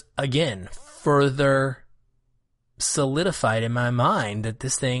just, again, further solidified in my mind that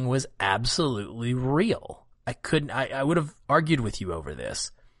this thing was absolutely real. I would have argued with you over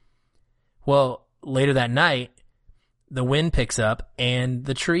this. Well, later that night, the wind picks up and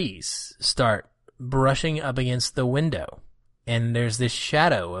the trees start brushing up against the window. And there's this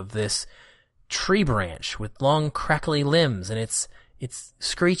shadow of this tree branch with long crackly limbs, and it's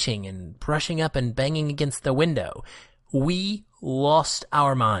screeching and brushing up and banging against the window. We lost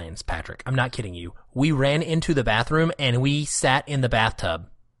our minds, Patrick. I'm not kidding you. We ran into the bathroom and we sat in the bathtub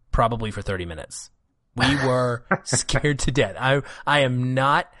probably for 30 minutes. We were scared to death. I am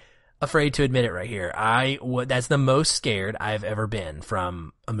not afraid to admit it right here. That's the most scared I've ever been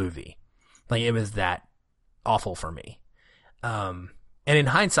from a movie. Like, it was that awful for me. And in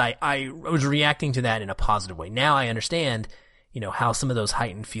hindsight, I was reacting to that in a positive way. Now I understand, how some of those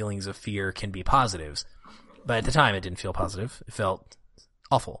heightened feelings of fear can be positives. But at the time, it didn't feel positive. It felt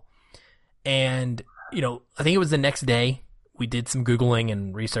awful. And, I think it was the next day we did some Googling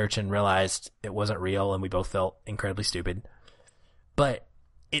and research and realized it wasn't real, and we both felt incredibly stupid. But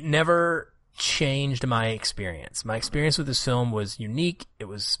it never changed my experience. My experience with this film was unique. It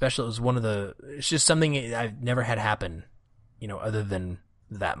was special. It was it's just something I've never had happen, other than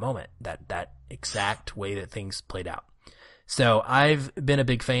that moment, that exact way that things played out. So I've been a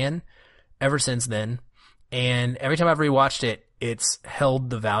big fan ever since then. And every time I've rewatched it, it's held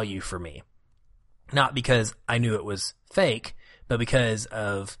the value for me. Not because I knew it was fake, but because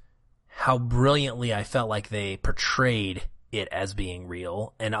of how brilliantly I felt like they portrayed it as being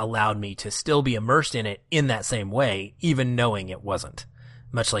real and allowed me to still be immersed in it in that same way, even knowing it wasn't.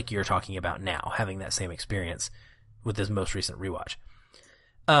 Much like you're talking about now, having that same experience with this most recent rewatch.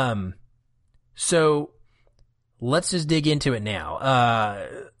 So let's just dig into it now.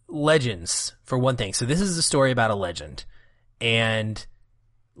 Legends, for one thing. So this is a story about a legend, and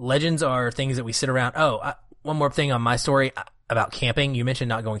legends are things that we sit around. One more thing on my story about camping. You mentioned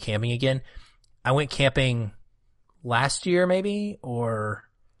not going camping again. I went camping last year, maybe, or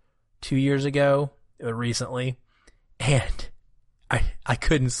 2 years ago, recently, and I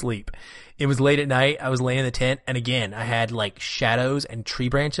couldn't sleep. It was late at night. I was laying in the tent, and again, I had like shadows and tree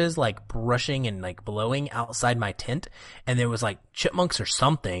branches like brushing and like blowing outside my tent, and there was like chipmunks or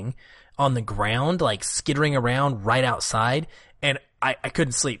something on the ground, like skittering around right outside, and I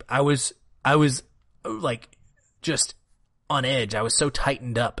couldn't sleep. I was like just on edge. I was so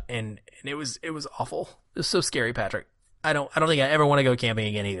tightened up, and it was awful. It was so scary, Patrick. I don't think I ever want to go camping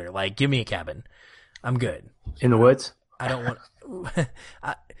again either. Like, give me a cabin. I'm good. In the woods? I don't want.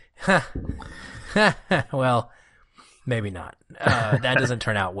 Well, Maybe not. That doesn't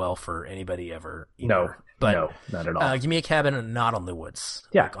turn out well for anybody ever. No, but no, not at all. Give me a cabin not on the woods.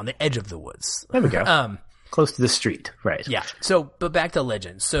 Yeah. Like on the edge of the woods. There we go. Close to the street, right? Yeah. So, but back to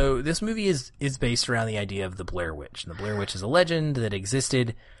legend. So this movie is based around the idea of the Blair Witch. And the Blair Witch is a legend that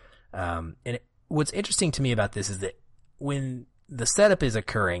existed. What's interesting to me about this is that when the setup is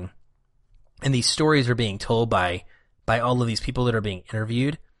occurring and these stories are being told by all of these people that are being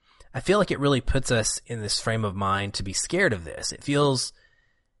interviewed, I feel like it really puts us in this frame of mind to be scared of this. It feels,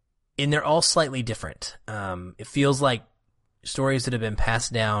 and they're all slightly different. It feels like stories that have been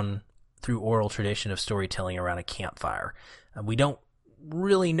passed down through oral tradition of storytelling around a campfire. We don't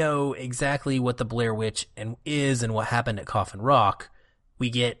really know exactly what the Blair Witch is and what happened at Coffin Rock. We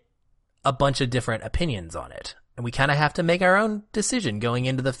get a bunch of different opinions on it. And we kind of have to make our own decision going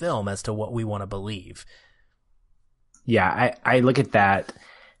into the film as to what we want to believe. Yeah, I look at that,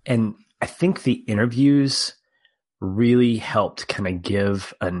 and I think the interviews really helped kind of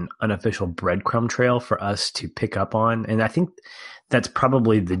give an unofficial breadcrumb trail for us to pick up on. And I think that's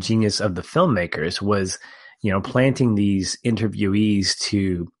probably the genius of the filmmakers was, planting these interviewees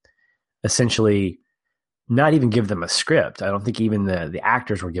to essentially not even give them a script. I don't think even the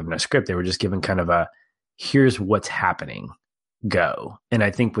actors were given a script. They were just given kind of here's what's happening, go. And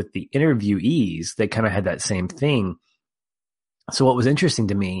I think with the interviewees, they kind of had that same thing. So what was interesting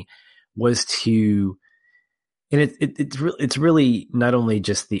to me was it's really not only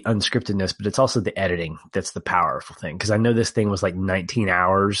just the unscriptedness, but it's also the editing that's the powerful thing. Because I know this thing was like 19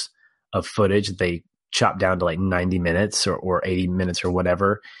 hours of footage that they chopped down to like 90 minutes or 80 minutes or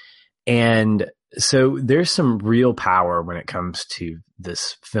whatever. And so there's some real power when it comes to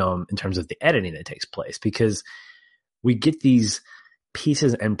this film in terms of the editing that takes place, because we get these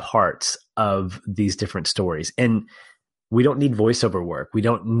pieces and parts of these different stories. And we don't need voiceover work. We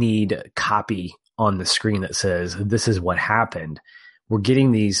don't need copy on the screen that says, this is what happened. We're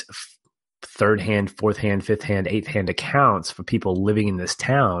getting these third hand, fourth hand, fifth hand, eighth hand accounts for people living in this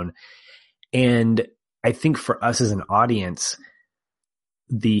town. And I think for us as an audience,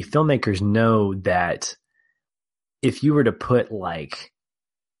 the filmmakers know that if you were to put like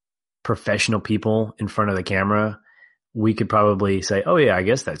professional people in front of the camera, we could probably say, oh yeah, I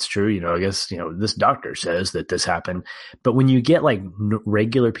guess that's true. I guess, this doctor says that this happened. But when you get like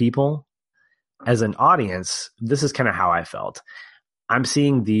regular people as an audience, this is kind of how I felt. I'm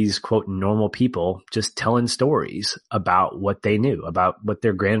seeing these quote normal people just telling stories about what they knew, about what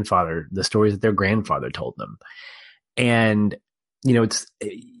the stories that their grandfather told them. And, it's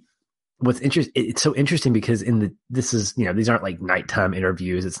so interesting because these aren't like nighttime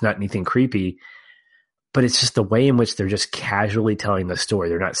interviews. It's not anything creepy. But it's just the way in which they're just casually telling the story.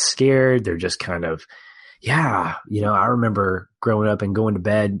 They're not scared. They're just kind of, I remember growing up and going to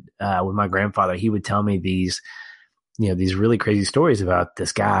bed with my grandfather. He would tell me these really crazy stories about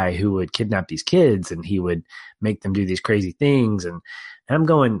this guy who would kidnap these kids and he would make them do these crazy things. And I'm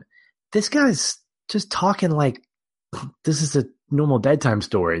going, this guy's just talking like this is a normal bedtime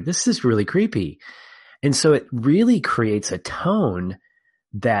story. This is really creepy. And so it really creates a tone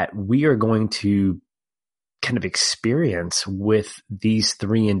that we are going to kind of experience with these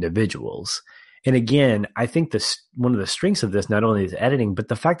three individuals. And again, I think one of the strengths of this not only is editing, but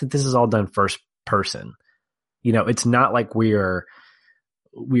the fact that this is all done first person. It's not like we are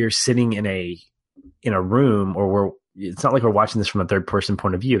sitting in a room, or it's not like we're watching this from a third person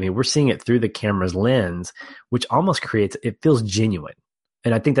point of view. I mean, we're seeing it through the camera's lens, which almost it feels genuine.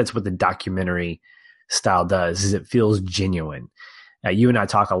 And I think that's what the documentary style does, is it feels genuine. You and I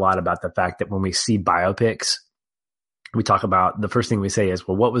talk a lot about the fact that when we see biopics, we talk about the first thing we say is,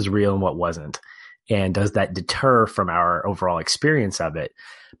 well, what was real and what wasn't? And does that deter from our overall experience of it?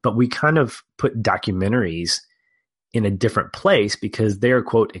 But we kind of put documentaries in a different place because they're,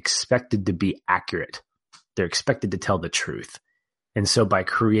 quote, expected to be accurate. They're expected to tell the truth. And so by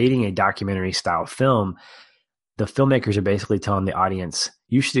creating a documentary style film, the filmmakers are basically telling the audience,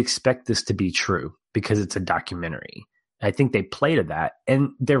 you should expect this to be true because it's a documentary. I think they play to that,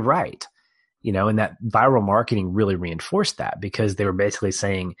 and they're right, and that viral marketing really reinforced that because they were basically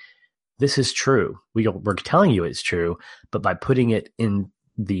saying, this is true. We're telling you it's true, but by putting it in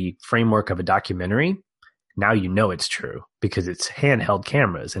the framework of a documentary, now it's true because it's handheld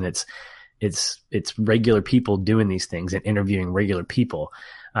cameras and it's regular people doing these things and interviewing regular people.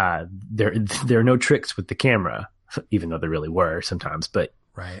 There are no tricks with the camera, even though there really were sometimes, but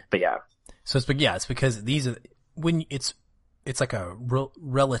right. But yeah. So it's because these are, when it's like a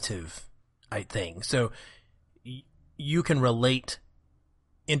relative thing. So you can relate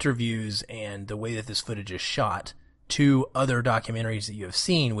interviews and the way that this footage is shot to other documentaries that you have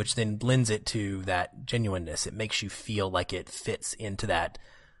seen, which then blends it to that genuineness. It makes you feel like it fits into that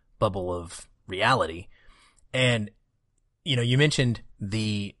bubble of reality. And, you know, you mentioned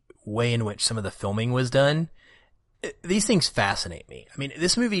the way in which some of the filming was done. These things fascinate me. I mean,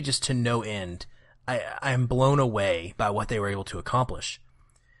 this movie, just to no end, I am blown away by what they were able to accomplish.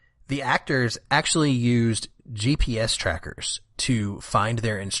 The actors actually used GPS trackers to find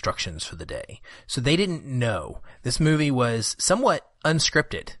their instructions for the day. So they didn't know. This movie was somewhat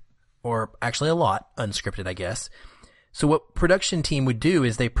unscripted, or actually a lot unscripted, I guess. So what production team would do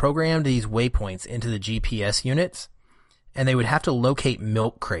is they programmed these waypoints into the GPS units, and they would have to locate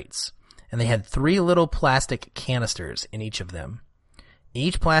milk crates. And they had 3 little plastic canisters in each of them.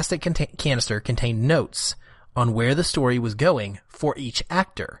 Each plastic canister contained notes on where the story was going for each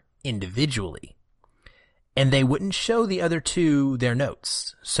actor individually. And they wouldn't show the other 2 their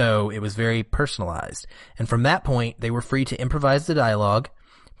notes. So it was very personalized. And from that point, they were free to improvise the dialogue,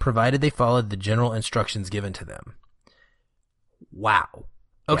 provided they followed the general instructions given to them. Wow.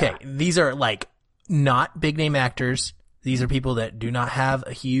 Okay, yeah. These are like not big name actors. These are people that do not have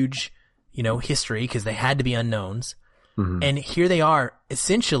a huge, you know, history because they had to be unknowns. Mm-hmm. And here they are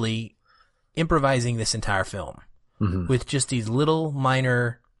essentially improvising this entire film with just these little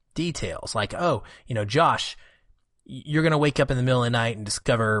minor details. Like, oh, you know, Josh, you're going to wake up in the middle of the night and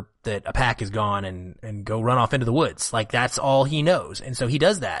discover that a pack is gone and go run off into the woods. Like, that's all he knows. And so he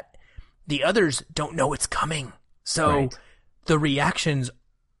does that. The others don't know it's coming. So the reactions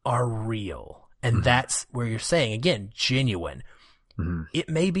are real. And that's where you're saying, again, genuine. It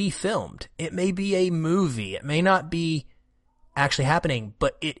may be filmed. It may be a movie. It may not be actually happening,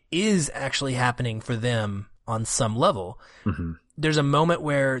 but it is actually happening for them on some level. There's a moment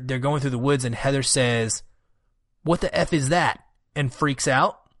where they're going through the woods and Heather says, "What the F is that?" and freaks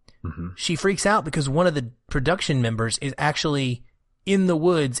out. She freaks out because one of the production members is actually in the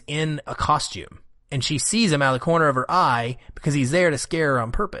woods in a costume. And she sees him out of the corner of her eye because he's there to scare her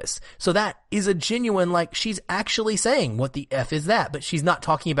on purpose. So that is a genuine, like, she's actually saying, "What the F is that?" But she's not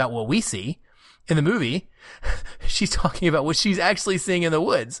talking about what we see in the movie. She's talking about what she's actually seeing in the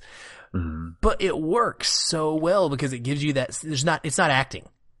woods. But it works so well because it gives you that, it's not acting.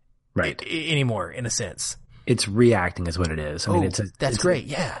 Anymore, in a sense. It's reacting is what it is. I mean, that's great.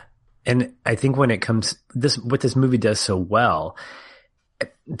 Yeah. And I think when it comes, what this movie does so well,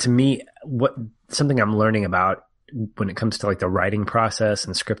 to me, something I'm learning about when it comes to like the writing process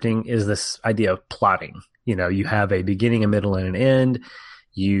and scripting is this idea of plotting. You know, you have a beginning, a middle, and an end.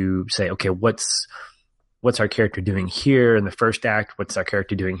 You say, okay, what's our character doing here in the first act? What's our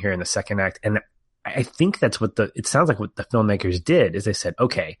character doing here in the second act? And I think that's it sounds like what the filmmakers did is they said,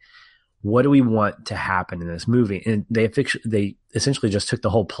 okay, what do we want to happen in this movie? And they essentially just took the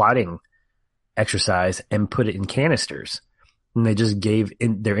whole plotting exercise and put it in canisters. And they just gave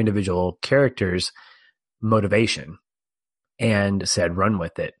their individual characters motivation and said, run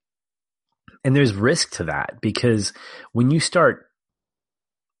with it. And there's risk to that because when you start,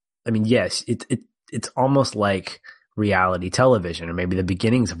 I mean, yes, it's almost like reality television, or maybe the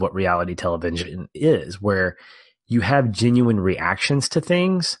beginnings of what reality television is, where you have genuine reactions to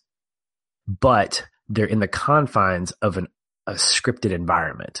things, but they're in the confines of a scripted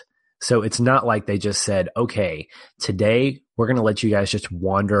environment. So it's not like they just said, okay, today we're going to let you guys just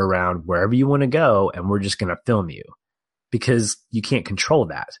wander around wherever you want to go and we're just going to film you, because you can't control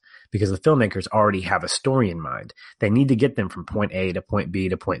that because the filmmakers already have a story in mind. They need to get them from point A to point B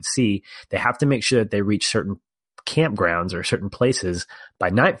to point C. They have to make sure that they reach certain campgrounds or certain places by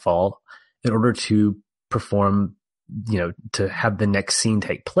nightfall in order to perform, you know, to have the next scene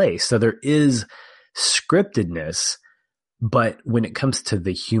take place. So there is scriptedness. But when it comes to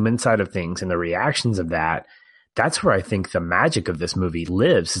the human side of things and the reactions of that, that's where I think the magic of this movie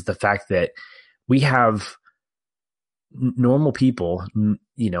lives, is the fact that we have normal people,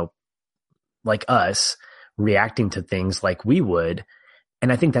 you know, like us, reacting to things like we would.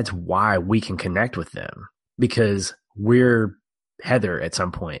 And I think that's why we can connect with them, because we're Heather at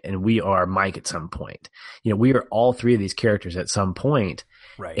some point and we are Mike at some point. You know, we are all 3 of these characters at some point.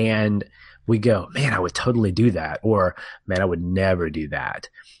 Right. And we go, man, I would totally do that. Or, man, I would never do that.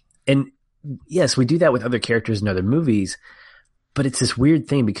 And yes, we do that with other characters in other movies, but it's this weird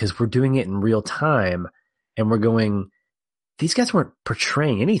thing because we're doing it in real time and we're going, these guys weren't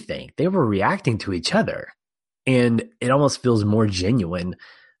portraying anything. They were reacting to each other. And it almost feels more genuine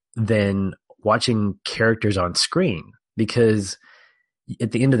than watching characters on screen, because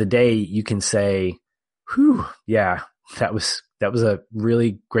at the end of the day, you can say, whew, yeah, that was a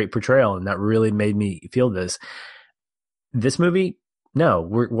really great portrayal and that really made me feel this. This movie, no,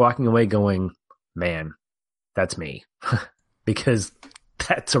 we're walking away going, man, that's me. Because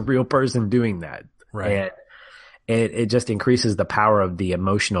that's a real person doing that. Right. And it just increases the power of the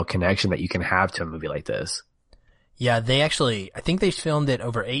emotional connection that you can have to a movie like this. Yeah, I think they filmed it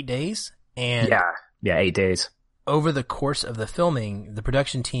over 8 days. And yeah, 8 days. over the course of the filming, the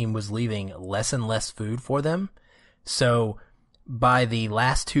production team was leaving less and less food for them. So by the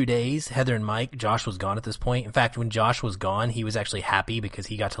last 2 days, Heather and Mike, Josh was gone at this point. In fact, when Josh was gone, he was actually happy because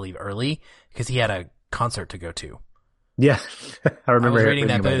he got to leave early because he had a concert to go to. Yeah, I remember I was reading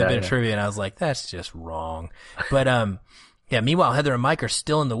that bit of trivia, and I was like, "That's just wrong." But yeah. Meanwhile, Heather and Mike are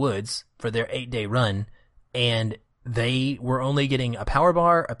still in the woods for their 8-day run, and they were only getting a power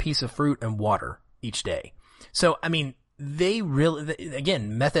bar, a piece of fruit, and water each day. So, I mean, they really,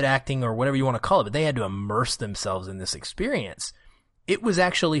 again, method acting or whatever you want to call it, but they had to immerse themselves in this experience. It was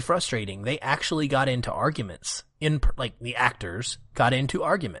actually frustrating. They actually got into arguments. The actors got into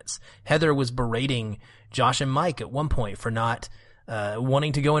arguments. Heather was berating Josh and Mike at one point for not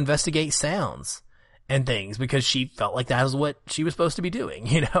wanting to go investigate sounds and things because she felt like that was what she was supposed to be doing,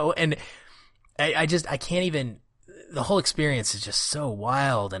 you know? And I can't even, the whole experience is just so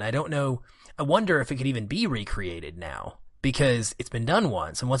wild. And I don't know, I wonder if it could even be recreated now because it's been done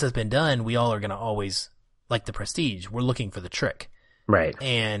once. And once it's been done, we all are going to always, like The Prestige, we're looking for the trick. Right.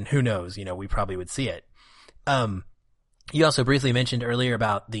 And who knows, you know, we probably would see it. You also briefly mentioned earlier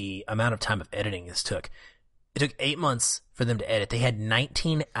about the amount of time of editing this took. It took 8 months for them to edit. They had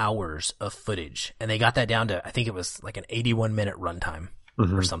 19 hours of footage, and they got that down to, I think it was like an 81-minute runtime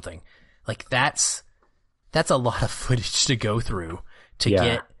or something. Like that's a lot of footage to go through to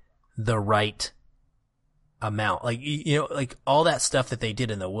get the right amount. Like, you know, like all that stuff that they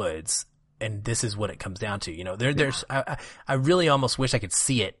did in the woods, and this is what it comes down to. You know, I really almost wish I could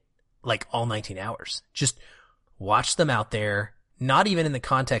see it like all 19 hours. Just watch them out there, not even in the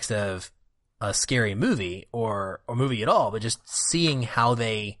context of a scary movie or movie at all, but just seeing how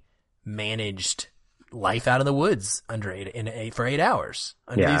they managed life out in the woods for 8 hours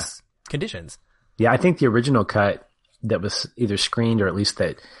under these conditions. Yeah, I think the original cut that was either screened or at least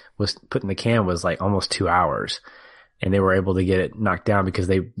that was put in the can was like almost 2 hours. And they were able to get it knocked down because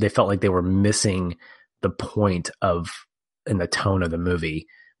they felt like they were missing the point of and the tone of the movie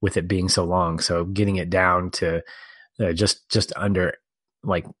with it being so long. So getting it down to just under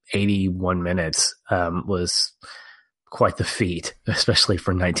like 81 minutes was quite the feat, especially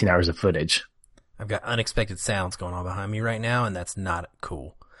for 19 hours of footage. I've got unexpected sounds going on behind me right now, and that's not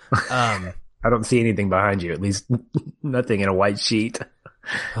cool. I don't see anything behind you, at least nothing in a white sheet.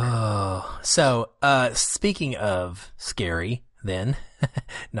 Oh, so speaking of scary, then,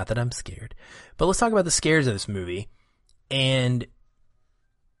 not that I'm scared, but let's talk about the scares of this movie. And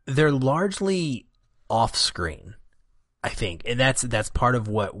they're largely off screen, I think. And that's part of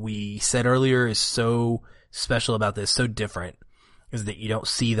what we said earlier is so special about this, so different, is that you don't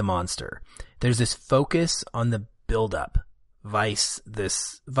see the monster. There's this focus on the build-up, vice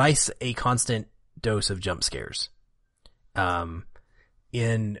a constant dose of jump scares.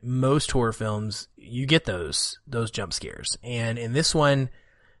 In most horror films, you get those jump scares. And in this one,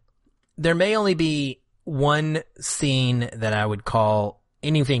 there may only be one scene that I would call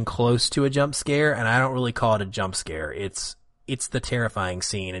anything close to a jump scare, and I don't really call it a jump scare. It's the terrifying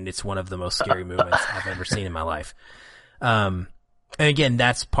scene, and it's one of the most scary moments I've ever seen in my life. And again,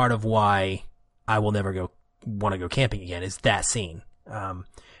 that's part of why I will never want to go camping again, is that scene.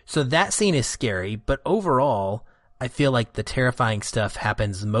 So that scene is scary, but overall, I feel like the terrifying stuff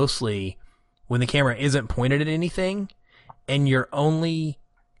happens mostly when the camera isn't pointed at anything, and your only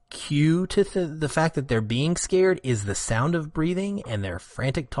cue to the fact that they're being scared is the sound of breathing and their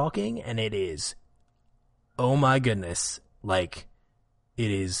frantic talking, and it is, oh my goodness, like, it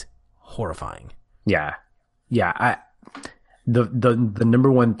is horrifying. Yeah. The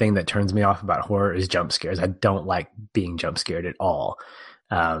number one thing that turns me off about horror is jump scares. I don't like being jump scared at all.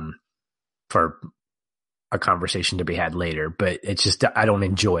 For a conversation to be had later, but it's just, I don't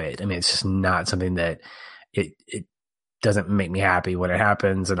enjoy it. I mean, it's just not something that it doesn't make me happy when it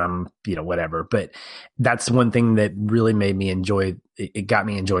happens, and I'm, whatever. But that's one thing that really made me enjoy, it got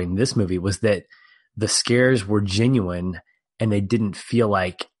me enjoying this movie, was that the scares were genuine and they didn't feel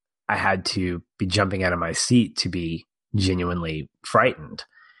like I had to be jumping out of my seat to be genuinely frightened.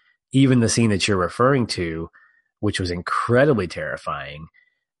 Even the scene that you're referring to, which was incredibly terrifying,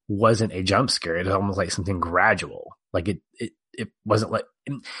 wasn't a jump scare. It was almost like something gradual. Like it wasn't like,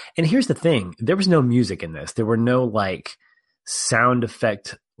 and here's the thing, there was no music in this. There were no like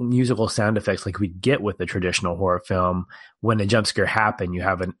musical sound effects like we get with the traditional horror film. When a jump scare happened, you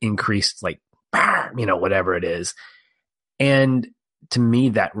have an increased like, whatever it is. And to me,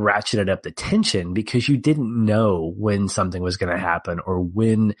 that ratcheted up the tension because you didn't know when something was going to happen or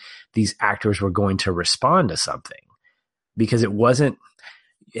when these actors were going to respond to something, because it wasn't.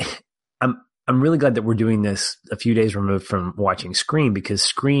 I'm really glad that we're doing this a few days removed from watching Scream, because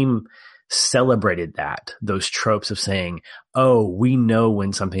Scream celebrated those tropes of saying, oh, we know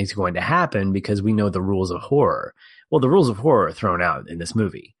when something's going to happen because we know the rules of horror. Well, the rules of horror are thrown out in this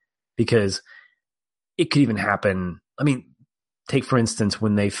movie because it could even happen. I mean, take, for instance,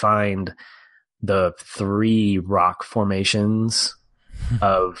 when they find the 3 rock formations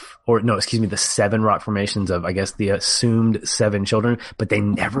the 7 rock formations of, I guess, the assumed 7 children, but they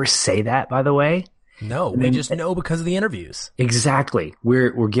never say that, by the way. No, we just know because of the interviews. Exactly.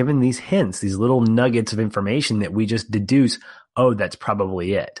 We're given these hints, these little nuggets of information that we just deduce, oh, that's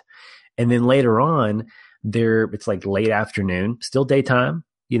probably it. And then later on, it's like late afternoon, still daytime,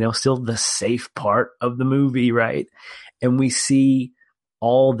 still the safe part of the movie, right? And we see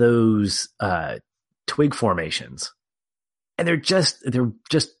all those twig formations. And they're just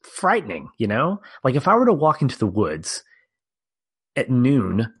frightening, Like if I were to walk into the woods at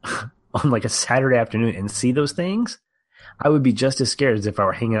noon on like a Saturday afternoon and see those things, I would be just as scared as if I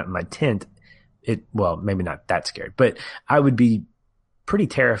were hanging out in my tent. Well, maybe not that scared, but I would be pretty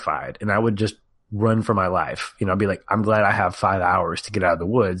terrified and I would just run for my life. I'd be like, I'm glad I have 5 hours to get out of the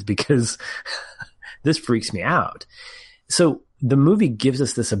woods because this freaks me out. So the movie gives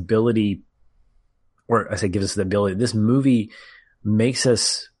us this ability, or I say gives us the ability, this movie makes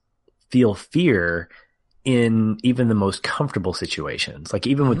us feel fear in even the most comfortable situations. Like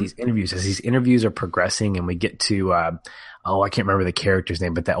even with these interviews, as these interviews are progressing and we get to, I can't remember the character's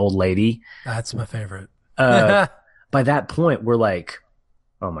name, but that old lady. That's my favorite. By that point, we're like,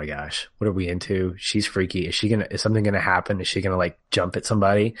 oh my gosh, what are we into? She's freaky. Is something going to happen? Is she going to like jump at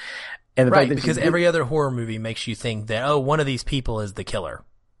somebody? And the right, fact that because every other horror movie makes you think that, oh, one of these people is the killer.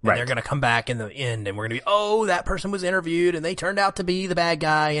 And right. They're going to come back in the end and we're going to be, oh, that person was interviewed and they turned out to be the bad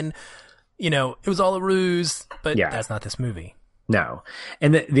guy. And, it was all a ruse, but that's not this movie. No.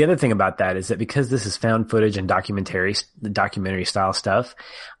 And the other thing about that is that because this is found footage and documentary style stuff,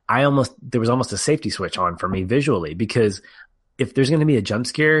 there was almost a safety switch on for me visually, because if there's going to be a jump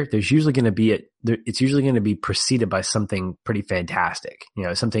scare, it's usually going to be preceded by something pretty fantastic,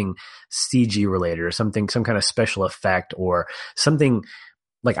 something CG related or some kind of special effect or something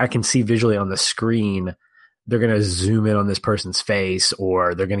like I can see visually on the screen. They're going to zoom in on this person's face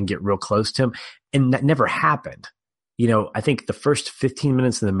or they're going to get real close to him. And that never happened. I think the first 15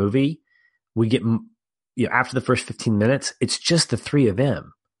 minutes of the movie, we get, after the first 15 minutes, it's just the 3 of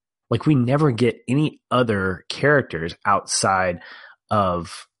them. Like we never get any other characters outside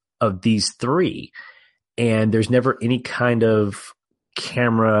of these 3. And there's never any kind of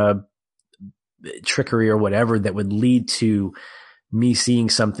camera trickery or whatever that would lead to me seeing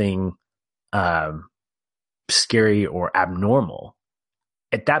something scary or abnormal.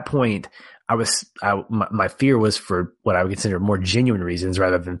 At that point, my fear was for what I would consider more genuine reasons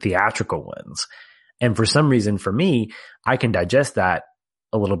rather than theatrical ones. And for some reason, for me, I can digest that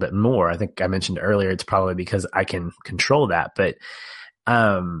a little bit more. I think I mentioned earlier, it's probably because I can control that. But,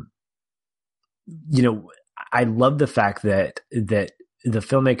 I love the fact that the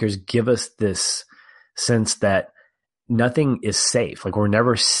filmmakers give us this sense that nothing is safe. Like we're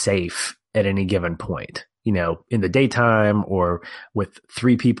never safe at any given point, in the daytime or with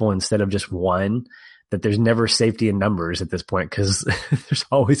 3 people instead of just 1, that there's never safety in numbers at this point because there's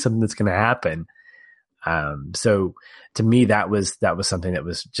always something that's going to happen. So to me, that was something that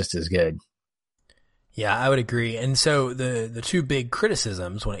was just as good. Yeah, I would agree. And so the 2 big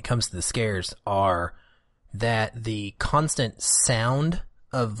criticisms when it comes to the scares are that the constant sound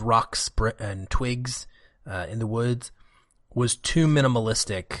of rocks and twigs in the woods was too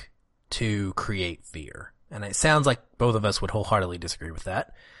minimalistic to create fear. And it sounds like both of us would wholeheartedly disagree with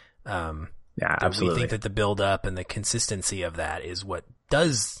that. Yeah, absolutely. We think that the build up and the consistency of that is what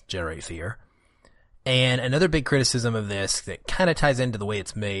does generate fear. And another big criticism of this that kind of ties into the way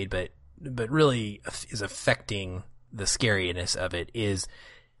it's made, but really is affecting the scariness of it is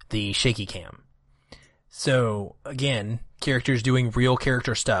the shaky cam. So again, characters doing real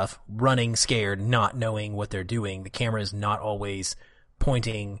character stuff, running scared, not knowing what they're doing. The camera is not always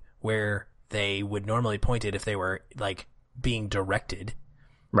pointing where they would normally point it if they were like being directed.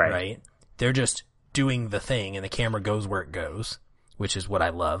 Right? They're just doing the thing and the camera goes where it goes, which is what I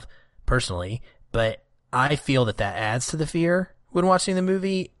love personally. But I feel that adds to the fear when watching the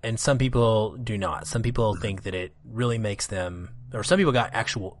movie, and some people do not. Some people think that it really makes them, or some people got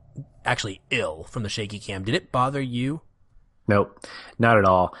actually ill from the shaky cam. Did it bother you? Nope, not at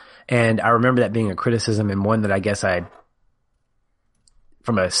all. And I remember that being a criticism, and one that I guess I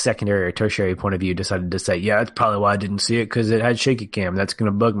from a secondary or tertiary point of view, decided to say, yeah, that's probably why I didn't see it, because it had shaky cam. That's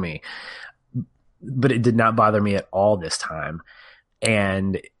going to bug me. But it did not bother me at all this time.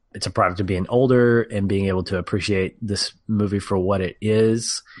 And it's a product of being older and being able to appreciate this movie for what it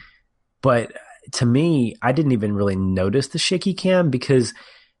is. But to me, I didn't even really notice the shaky cam, because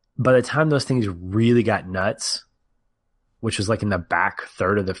by the time those things really got nuts, which was like in the back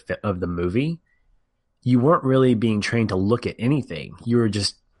third of the movie, you weren't really being trained to look at anything. You were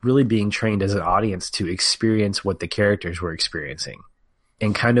just really being trained as an audience to experience what the characters were experiencing.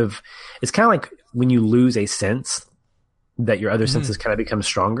 And it's kind of like when you lose a sense that your other senses kind of become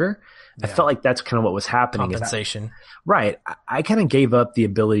stronger. Yeah. I felt like that's kind of what was happening. Compensation. Right. I kind of gave up the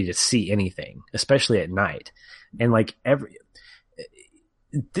ability to see anything, especially at night. And like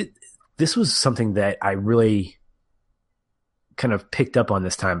this was something that I really kind of picked up on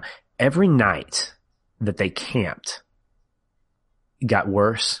this time. Every night that they camped got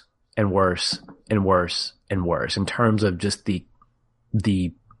worse and worse and worse and worse in terms of just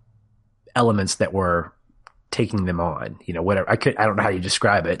the elements that were taking them on, whatever. I don't know how you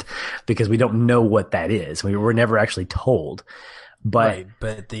describe it, because we don't know what that is. We were never actually told, but right,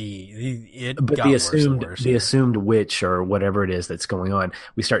 but the assumed witch or whatever it is that's going on.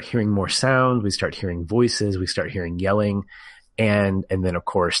 We start hearing more sounds. We start hearing voices. We start hearing yelling. And then of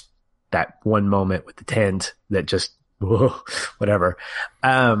course that one moment with the tent that just, whoa, whatever.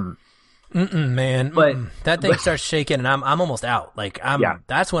 That thing starts shaking and I'm almost out.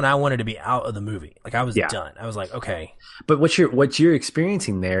 That's when I wanted to be out of the movie. Like I was done. I was like, okay. But what you're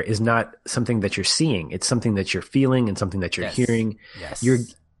experiencing there is not something that you're seeing. It's something that you're feeling and something that you're hearing. Yes. You're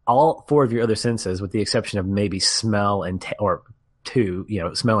all four of your other senses, with the exception of maybe smell and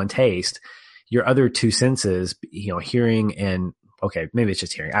smell and taste. Your other two senses, hearing and okay, maybe it's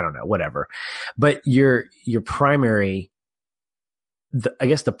just hearing. I don't know, whatever. But your primary, I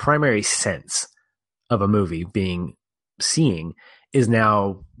guess the primary sense of a movie being seeing is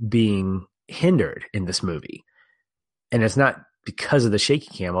now being hindered in this movie. And it's not because of the shaky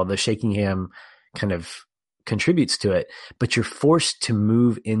cam, although shaky cam kind of contributes to it, but you're forced to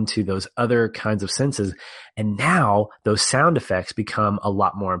move into those other kinds of senses. And now those sound effects become a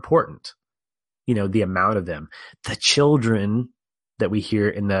lot more important. The amount of them, the children that we hear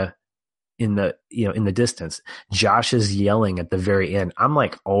in the distance. Josh is yelling at the very end. I'm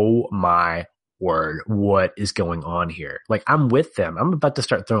like, oh my word, what is going on here? Like, I'm with them. I'm about to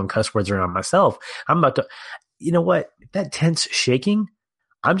start throwing cuss words around myself. I'm about to, you know what? If that tent's shaking,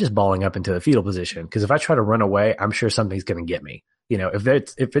 I'm just balling up into the fetal position. Because if I try to run away, I'm sure something's going to get me.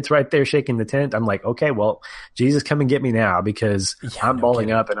 If it's right there shaking the tent, I'm like, okay, well, Jesus, come and get me now, because I'm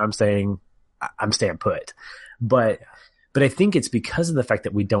balling up and I'm saying, I'm staying put. But I think it's because of the fact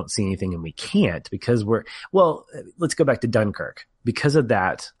that we don't see anything and we can't, because let's go back to Dunkirk. Because of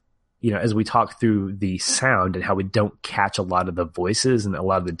that, as we talk through the sound and how we don't catch a lot of the voices and a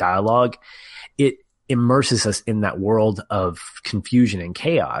lot of the dialogue, it immerses us in that world of confusion and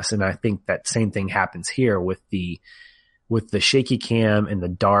chaos. And I think that same thing happens here with the shaky cam and the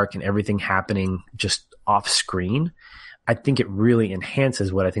dark and everything happening just off screen. I think it really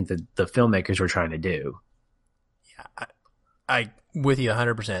enhances what I think the filmmakers were trying to do. Yeah, I with you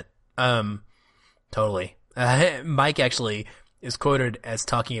 100%. Totally. Mike actually is quoted as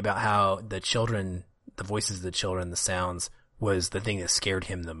talking about how the voices of the children, the sounds, was the thing that scared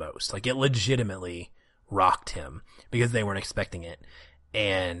him the most. Like, it legitimately rocked him because they weren't expecting it.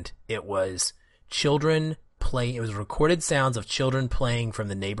 And it was children playing. It was recorded sounds of children playing from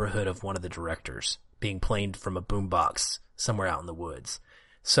the neighborhood of one of the directors, being played from a boombox somewhere out in the woods.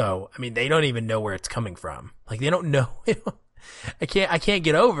 So, I mean, they don't even know where it's coming from. Like, they don't know. I can't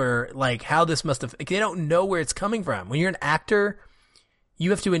get over, like, how this must have, like, they don't know where it's coming from. When you're an actor, you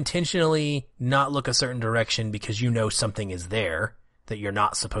have to intentionally not look a certain direction because you know something is there that you're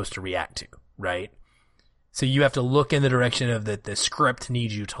not supposed to react to, right? So you have to look in the direction of the script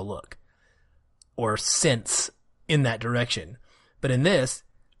needs you to look or sense in that direction. But in this,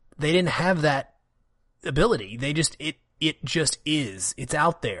 they didn't have that ability. They just, it just is. It's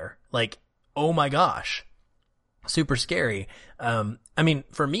out there. Like, oh my gosh. Super scary. I mean,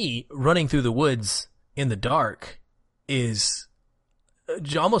 for me, running through the woods in the dark is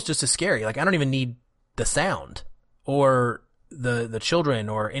almost just as scary. Like, I don't even need the sound or the children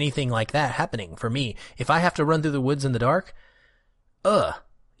or anything like that happening for me. If I have to run through the woods in the dark, yeah.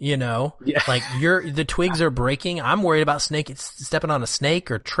 Like, the twigs are breaking. I'm worried about stepping on a snake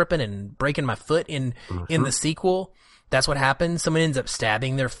or tripping and breaking my foot in the sequel. That's what happens. Someone ends up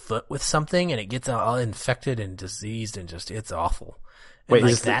stabbing their foot with something and it gets all infected and diseased and it's awful. And wait,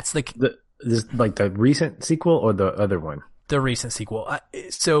 like, that's this like the recent sequel or the other one? the recent sequel.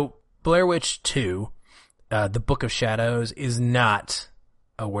 So Blair Witch 2, The Book of Shadows, is not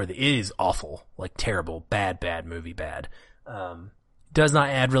worthy. It is awful, like terrible, bad movie, bad. Does not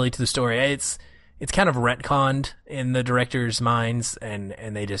add really to the story. It's kind of retconned in the director's minds,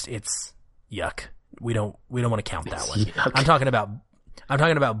 and they just, it's yuck. We don't want to count that one. Yuck. I'm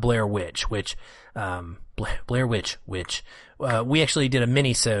talking about Blair Witch, Blair Witch. We actually did a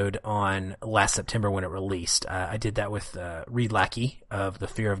mini-sode on last September when it released. I did that with Reed Lackey of the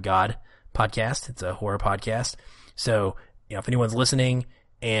Fear of God podcast. It's a horror podcast. So, if anyone's listening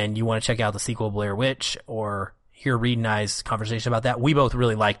and you want to check out the sequel Blair Witch or hear Reed and I's conversation about that, we both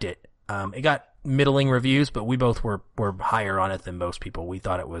really liked it. It got middling reviews, but we both were higher on it than most people. We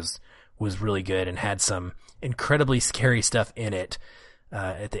thought it was really good and had some incredibly scary stuff in it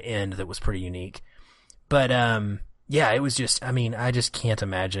at the end that was pretty unique. But yeah, it was just, I just can't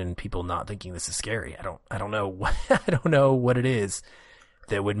imagine people not thinking this is scary. I don't know what it is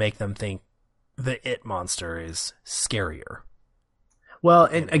that would make them think the It monster is scarier. Well,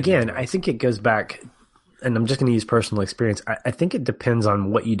 and again, I think it goes back, and I'm just going to use personal experience. I think it depends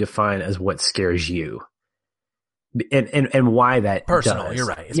on what you define as what scares you, and why that personal. does. You're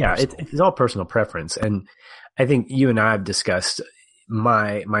right. It's all personal preference, and I think you and I have discussed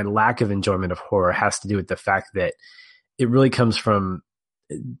my lack of enjoyment of horror has to do with the fact that it really comes from.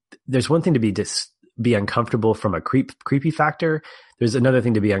 There's one thing to be uncomfortable from a creepy factor. There's another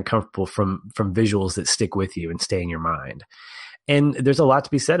thing to be uncomfortable from visuals that stick with you and stay in your mind. And there's a lot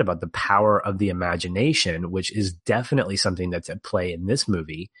to be said about the power of the imagination, which is definitely something that's at play in this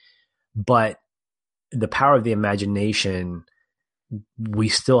movie. But the power of the imagination, we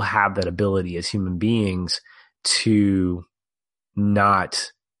still have that ability as human beings to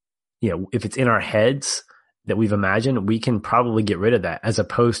not, if it's in our heads that we've imagined, we can probably get rid of that, as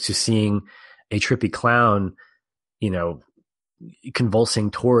opposed to seeing a trippy clown, convulsing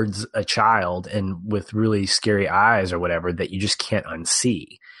towards a child and with really scary eyes or whatever that you just can't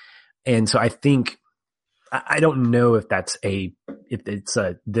unsee. And so I think, I don't know if it's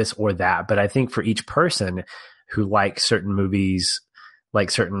a this or that, but I think for each person who likes certain movies,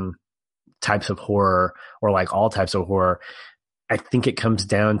 like certain types of horror, or like all types of horror, I think it comes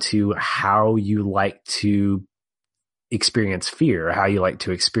down to how you like to experience fear, how you like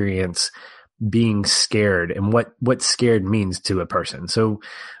to experience being scared, and what scared means to a person. So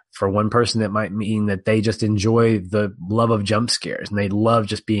for one person, that might mean that they just enjoy the love of jump scares, and they love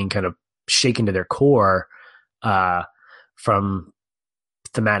just being kind of shaken to their core from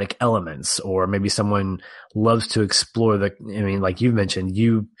thematic elements. Or maybe someone loves to explore like you've mentioned,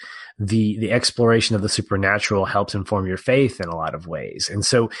 the exploration of the supernatural helps inform your faith in a lot of ways. And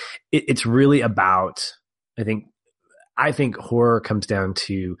so it's really about, I think horror comes down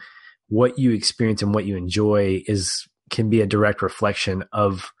to what you experience and what you enjoy can be a direct reflection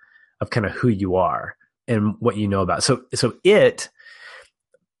of kind of who you are and what you know about. So it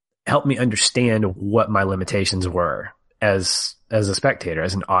helped me understand what my limitations were as a spectator,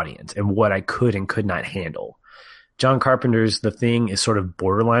 as an audience, and what I could and could not handle. John Carpenter's The Thing is sort of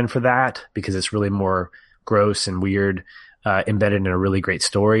borderline for that, because it's really more gross and weird, embedded in a really great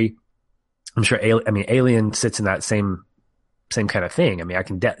story. I'm sure Alien sits in that same kind of thing. I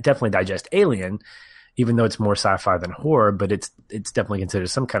can definitely digest Alien, even though it's more sci-fi than horror, but it's definitely considered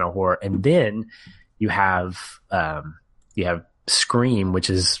some kind of horror. And then you have Scream, which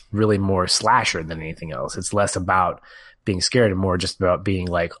is really more slasher than anything else. It's less about being scared and more just about being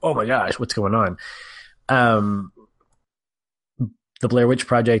like, oh my gosh, what's going on? The Blair Witch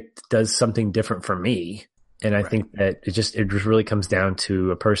Project does something different for me. And I think that it just really comes down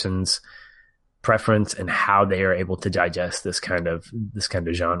to a person's preference and how they are able to digest this kind of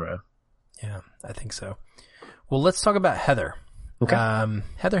genre. Yeah, I think so. Well, let's talk about Heather. Okay.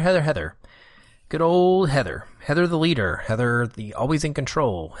 Heather. Good old Heather. Heather the leader. Heather the always in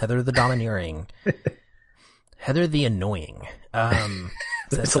control. Heather the domineering. Heather the annoying. As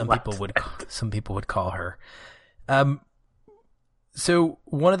some people would call her. So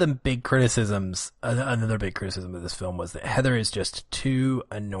one of the big criticisms, another big criticism of this film, was that Heather is just too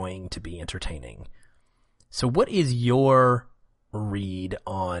annoying to be entertaining. So what is your read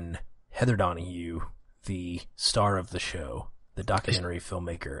on Heather Donahue, the star of the show, the documentary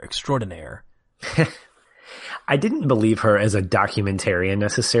filmmaker extraordinaire? I didn't believe her as a documentarian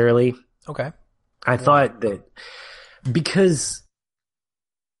necessarily. Okay. I thought that because,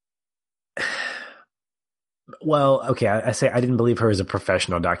 well, okay, I say I didn't believe her as a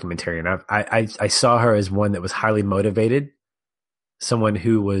professional documentarian. I saw her as one that was highly motivated, someone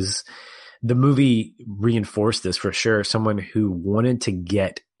who was, the movie reinforced this for sure, someone who wanted to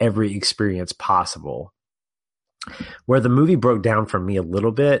get every experience possible Where the movie broke down for me a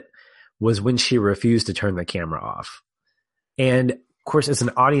little bit was when she refused to turn the camera off. And of course, as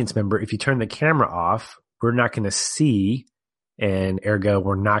an audience member, if you turn the camera off, we're not going to see, and ergo,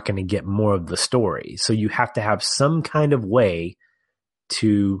 we're not going to get more of the story. So you have to have some kind of way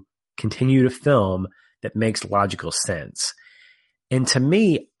to continue to film that makes logical sense. And to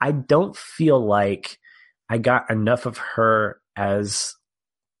me, I don't feel like I got enough of her as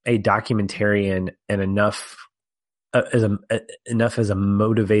a documentarian and enough as a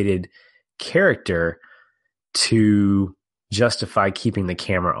motivated character to justify keeping the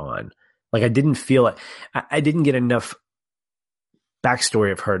camera on. Like I didn't feel it. I didn't get enough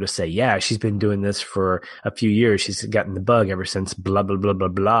backstory of her to say, yeah, she's been doing this for a few years. She's gotten the bug ever since blah, blah, blah, blah,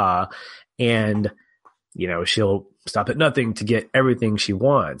 blah. And, you know, she'll stop at nothing to get everything she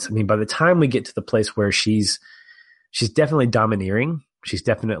wants. I mean, by the time we get to the place where she's definitely domineering, she's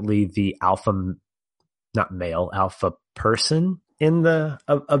definitely the alpha, not male, alpha person in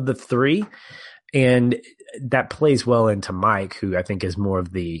of the three. And that plays well into Mike, who I think is more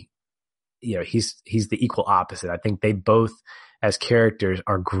of the, you know, he's the equal opposite. I think they both as characters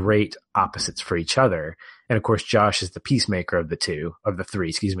are great opposites for each other. And of course, Josh is the peacemaker of the three,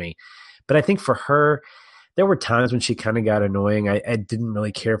 excuse me. But I think for her, there were times when she kind of got annoying. I didn't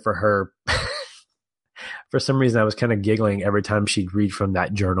really care for her. For some reason, I was kind of giggling every time she'd read from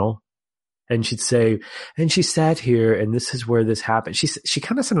that journal. And she'd say, and she sat here and this is where this happened. She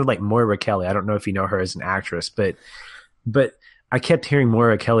kind of sounded like Moira Kelly. I don't know if you know her as an actress, but I kept hearing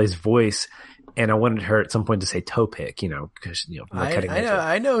Moira Kelly's voice and I wanted her at some point to say toe pick, you know, because, you know,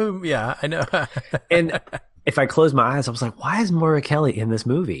 I know. Yeah, I know. And if I closed my eyes, I was like, why is Moira Kelly in this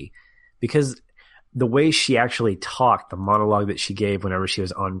movie? Because the way she actually talked, the monologue that she gave whenever she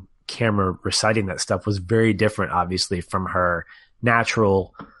was on camera reciting that stuff was very different, obviously, from her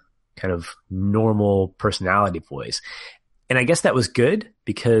natural kind of normal personality voice. And I guess that was good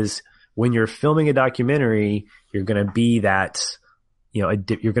because when you're filming a documentary, you're going to be that, you know,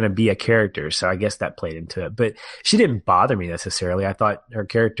 you're going to be a character. So I guess that played into it, but she didn't bother me necessarily. I thought her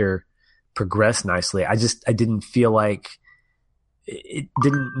character progressed nicely. I didn't feel like it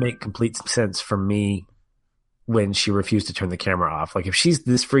didn't make complete sense for me when she refused to turn the camera off. Like if she's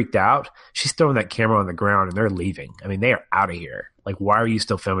this freaked out, she's throwing that camera on the ground and they're leaving. I mean, they are out of here. Like, why are you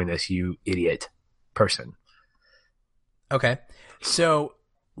still filming this, you idiot person? Okay. So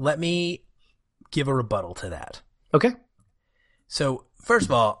let me give a rebuttal to that. Okay. So first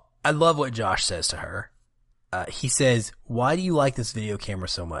of all, I love what Josh says to her. He says, why do you like this video camera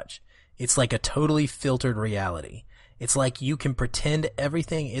so much? It's like a totally filtered reality. It's like you can pretend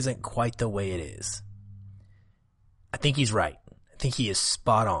everything isn't quite the way it is. I think he's right. I think he is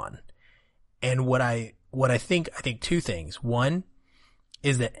spot on. And what I think two things. One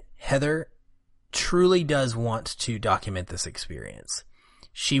is that Heather truly does want to document this experience.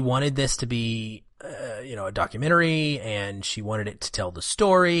 She wanted this to be, a documentary, and she wanted it to tell the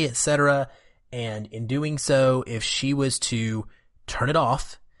story, etc. And in doing so, if she was to turn it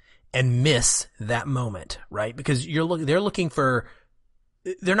off and miss that moment, right? Because they're not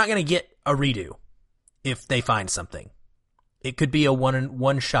going to get a redo if they find something. It could be a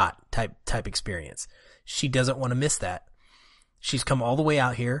one shot type experience. She doesn't want to miss that. She's come all the way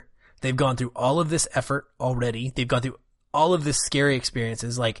out here. They've gone through all of this effort already. They've gone through all of this scary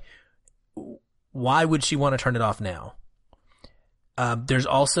experiences. Like, why would she want to turn it off now? There's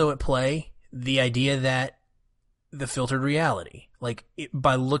also at play the idea that the filtered reality, like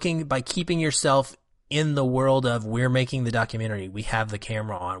by keeping yourself in the world of, we're making the documentary, we have the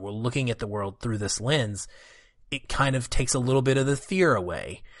camera on, we're looking at the world through this lens, it kind of takes a little bit of the fear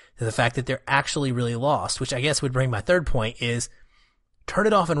away. The fact that they're actually really lost, which I guess would bring my third point, is turn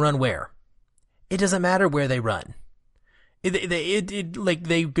it off and run where? It doesn't matter where they run.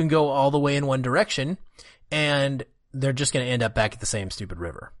 They can go all the way in one direction and they're just going to end up back at the same stupid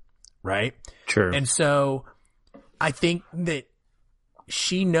river. Right? Sure. And so I think that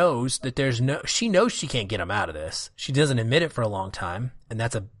she knows that she knows she can't get him out of this. She doesn't admit it for a long time. And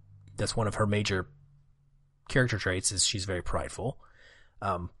that's one of her major character traits, is she's very prideful.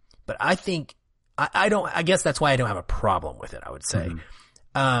 But I think, I guess that's why I don't have a problem with it, I would say.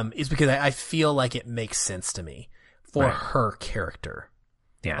 Is because I feel like it makes sense to me for her character.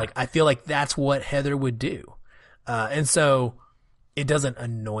 Yeah. Like, I feel like that's what Heather would do. And so it doesn't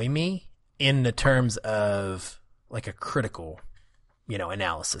annoy me in the terms of like a critical,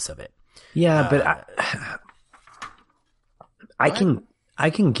 analysis of it. Yeah, but I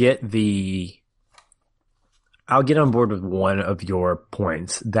can get I'll get on board with one of your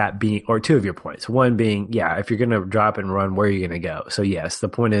points, or two of your points. One being, if you're going to drop and run, where are you going to go? So yes, the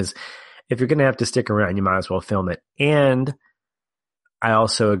point is if you're going to have to stick around, you might as well film it. And I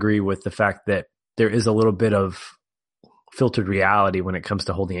also agree with the fact that there is a little bit of filtered reality when it comes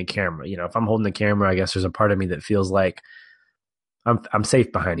to holding a camera. You know, if I'm holding the camera, I guess there's a part of me that feels like I'm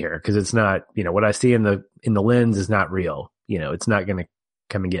safe behind here, because it's not, you know, what I see in the lens is not real. You know, it's not going to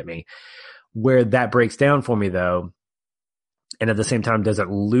come and get me. Where that breaks down for me, though, and at the same time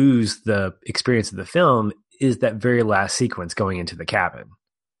doesn't lose the experience of the film, is that very last sequence going into the cabin.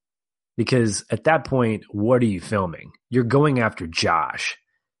 Because at that point, what are you filming? You're going after Josh.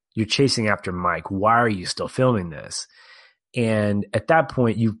 You're chasing after Mike. Why are you still filming this? And at that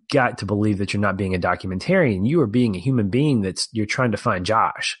point, you've got to believe that you're not being a documentarian. You are being a human being you're trying to find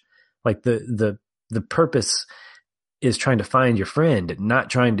Josh. Like the purpose is trying to find your friend, not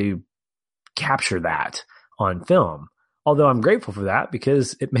trying to capture that on film. Although I'm grateful for that,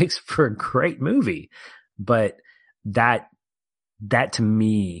 because it makes for a great movie. But that to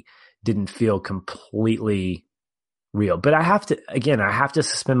me didn't feel completely real. But I have to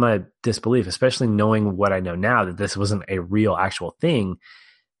suspend my disbelief, especially knowing what I know now, that this wasn't a real actual thing.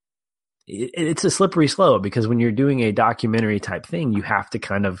 It's a slippery slope, because when you're doing a documentary type thing, you have to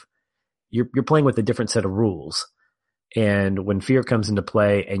kind of, you're playing with a different set of rules. And when fear comes into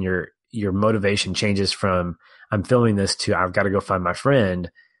play and your motivation changes from I'm filming this to I've got to go find my friend,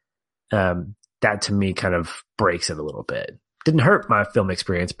 that to me kind of breaks it a little bit. Didn't hurt my film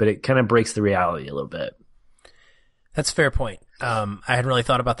experience, but it kind of breaks the reality a little bit. That's a fair point. I hadn't really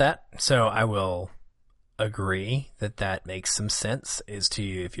thought about that, so I will agree that makes some sense. As to,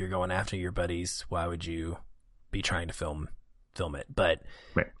 if you're going after your buddies, why would you be trying to film it? But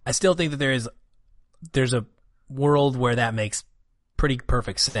right. I still think that there's a world where that makes pretty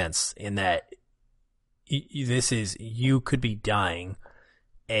perfect sense, in that you could be dying,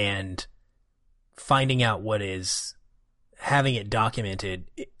 and finding out what is, having it documented,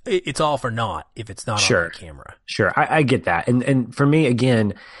 it's all for naught if it's not on the camera. Sure. I get that. And for me,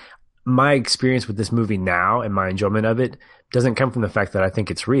 again, my experience with this movie now and my enjoyment of it doesn't come from the fact that I think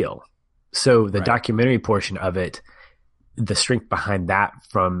it's real. So the documentary portion of it, the strength behind that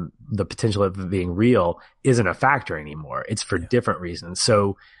from the potential of it being real, isn't a factor anymore. It's for different reasons.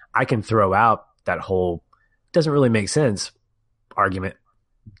 So I can throw out that whole doesn't really make sense argument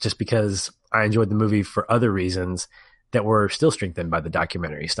just because I enjoyed the movie for other reasons that were still strengthened by the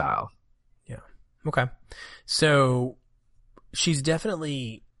documentary style. Yeah. Okay. So she's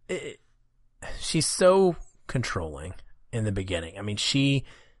so controlling in the beginning. I mean, she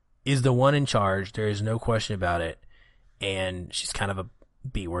is the one in charge. There is no question about it. And she's kind of a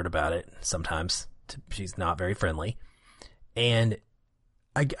B-word about it sometimes. She's not very friendly. And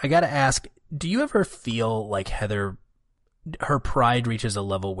I got to ask, do you ever feel like Heather, her pride reaches a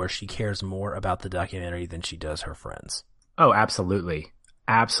level where she cares more about the documentary than she does her friends? Oh, absolutely.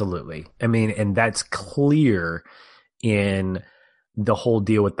 Absolutely. I mean, and that's clear in the whole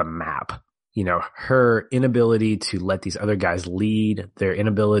deal with the map. You know, her inability to let these other guys lead, her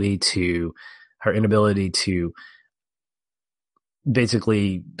inability to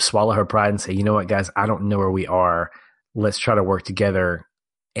basically swallow her pride and say, you know what, guys, I don't know where we are. Let's try to work together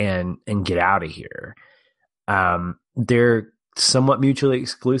and get out of here. They're somewhat mutually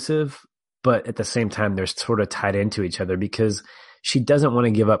exclusive, but at the same time, they're sort of tied into each other because she doesn't want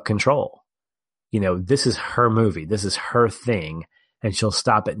to give up control. You know, this is her movie. This is her thing. And she'll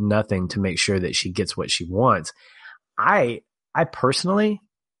stop at nothing to make sure that she gets what she wants. I personally,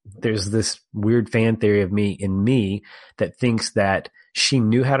 there's this weird fan theory of me that thinks that she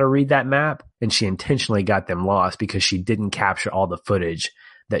knew how to read that map and she intentionally got them lost because she didn't capture all the footage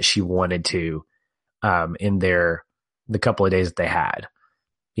that she wanted to in the couple of days that they had.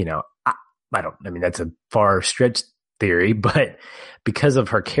 You know, I mean, that's a far stretched theory, but because of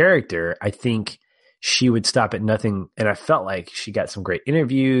her character, I think she would stop at nothing. And I felt like she got some great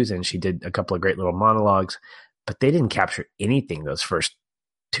interviews and she did a couple of great little monologues, but they didn't capture anything those first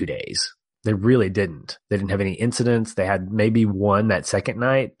 2 days. They really didn't. They didn't have any incidents. They had maybe one that second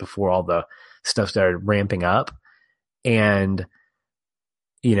night before all the stuff started ramping up. And,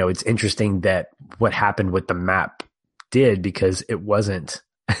 you know, it's interesting that what happened with the map did, because it wasn't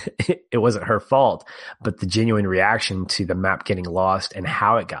her fault, but the genuine reaction to the map getting lost and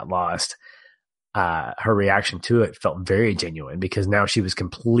how it got lost, her reaction to it felt very genuine because now she was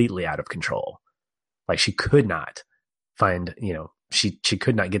completely out of control. Like she could not find, you know, she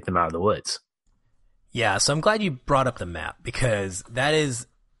could not get them out of the woods. Yeah. So I'm glad you brought up the map because that is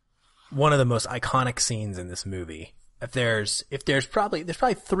one of the most iconic scenes in this movie. There's probably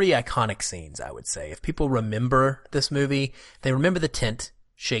three iconic scenes, I would say. If people remember this movie, they remember the tent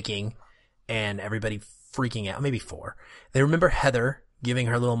shaking and everybody freaking out. Maybe four. They remember Heather giving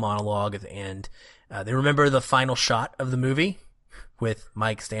her little monologue at the end. They remember the final shot of the movie with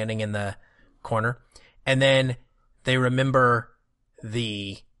Mike standing in the corner. And then they remember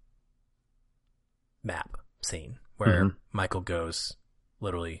the map scene where Michael goes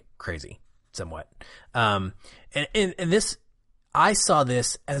literally crazy somewhat. And this, I saw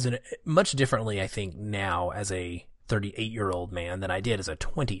this as much differently, I think, now as a 38-year-old man than I did as a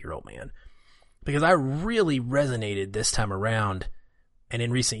 20-year-old man, because I really resonated this time around, and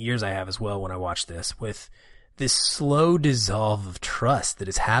in recent years I have as well when I watched this, with this slow dissolve of trust that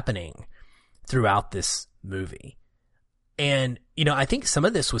is happening throughout this movie. And, you know, I think some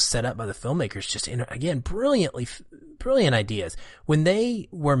of this was set up by the filmmakers just in, again, brilliant ideas. When they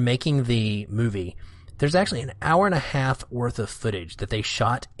were making the movie, there's actually an hour and a half worth of footage that they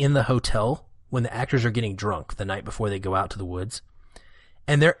shot in the hotel when the actors are getting drunk the night before they go out to the woods.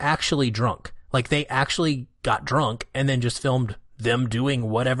 And they're actually drunk. Like, they actually got drunk and then just filmed them doing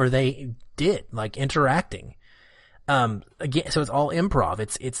whatever they did, like interacting. Again, so it's all improv.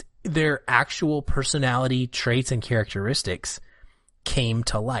 It's their actual personality traits and characteristics came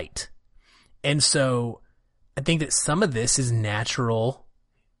to light. And so I think that some of this is natural.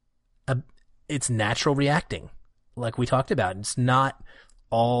 It's natural reacting, like we talked about. It's not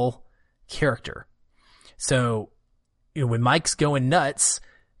all character. So, you know, when Mike's going nuts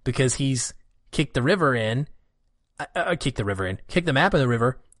because he's kicked the map in the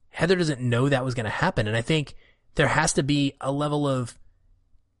river, Heather doesn't know that was going to happen. And I think there has to be a level of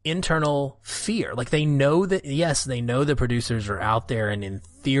internal fear. Like, they know that, yes, they know the producers are out there and in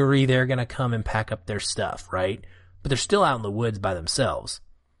theory they're going to come and pack up their stuff, right? But they're still out in the woods by themselves.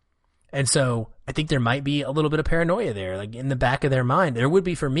 And so I think there might be a little bit of paranoia there, like in the back of their mind. There would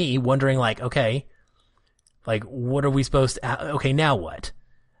be for me, wondering like, okay, like what are we supposed to, okay, now what?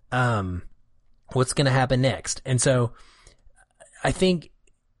 What's going to happen next? And so I think,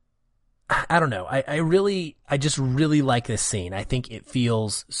 I don't know. I just really like this scene. I think it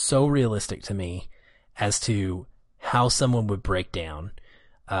feels so realistic to me as to how someone would break down.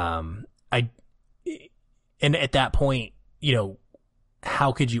 And at that point, you know,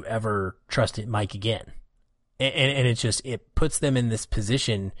 how could you ever trust Mike again? And it's just, it puts them in this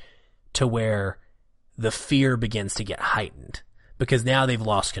position to where the fear begins to get heightened because now they've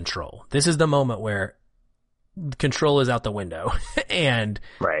lost control. This is the moment where control is out the window and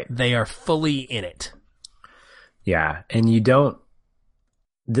they are fully in it. Yeah. And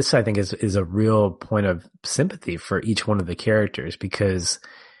this I think is a real point of sympathy for each one of the characters because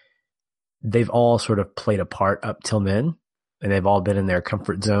they've all sort of played a part up till then and they've all been in their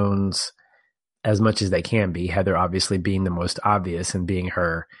comfort zones as much as they can be. Heather obviously being the most obvious and being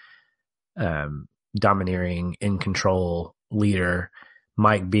her domineering, in control leader.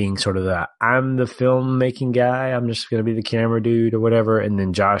 Mike being sort of I'm the filmmaking guy. I'm just going to be the camera dude or whatever. And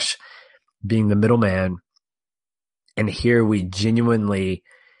then Josh being the middleman. And here we genuinely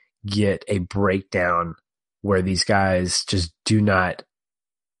get a breakdown where these guys just do not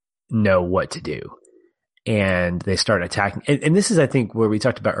know what to do. And they start attacking. And this is, I think, where we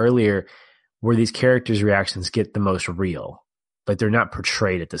talked about earlier, where these characters' reactions get the most real. But they're not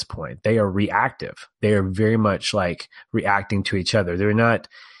portrayed at this point. They are reactive. They are very much like reacting to each other. They're not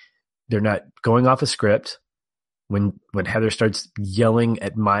going off a script. When Heather starts yelling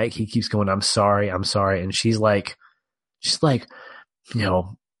at Mike, he keeps going, I'm sorry. And she's like, you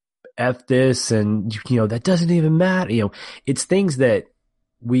know, F this. And, you know, that doesn't even matter. You know, it's things that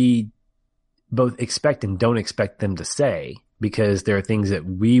we both expect and don't expect them to say because there are things that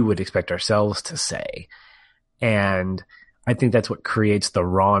we would expect ourselves to say. And I think that's what creates the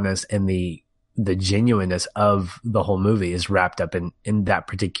rawness and the genuineness of the whole movie is wrapped up in that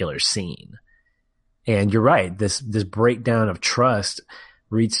particular scene. And you're right. This breakdown of trust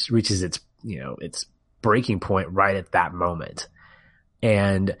reaches its breaking point right at that moment.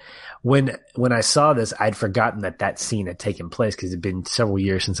 And when I saw this, I'd forgotten that scene had taken place because it'd been several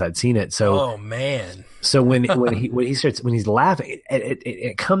years since I'd seen it. So, oh man. So when he's laughing,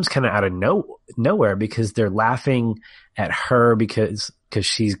 it comes kind of out of nowhere because they're laughing at her because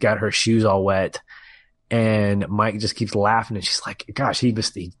she's got her shoes all wet. And Mike just keeps laughing and she's like, gosh, he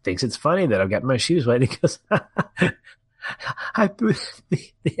thinks it's funny that I've got my shoes wet. And he goes, I threw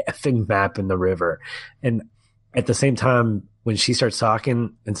the effing map in the river. And at the same time, when she starts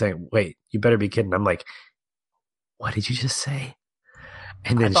talking and saying, wait, you better be kidding. I'm like, what did you just say?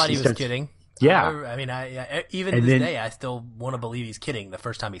 And then I thought he was kidding. Yeah. I mean, even to this day, I still want to believe he's kidding the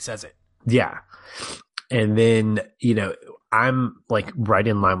first time he says it. Yeah. And then, you know, I'm like right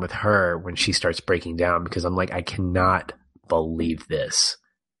in line with her when she starts breaking down because I'm like, I cannot believe this.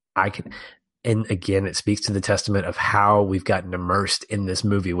 And again, it speaks to the testament of how we've gotten immersed in this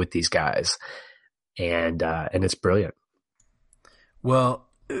movie with these guys. And it's brilliant. Well,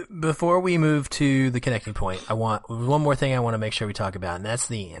 before we move to the connecting point, one more thing I want to make sure we talk about, and that's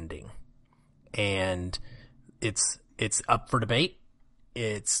the ending. And it's up for debate.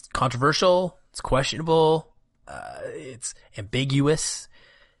 It's controversial. It's questionable. It's ambiguous.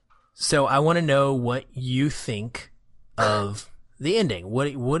 So I want to know what you think of the ending.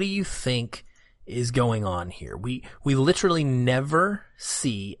 What do you think is going on here? We literally never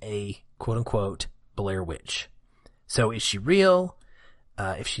see a quote unquote Blair Witch. So is she real?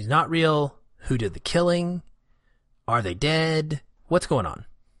 If she's not real, who did the killing? Are they dead? What's going on?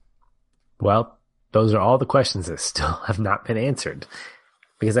 Well, those are all the questions that still have not been answered.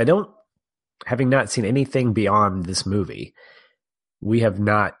 Because having not seen anything beyond this movie, we've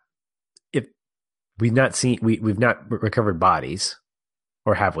not recovered bodies,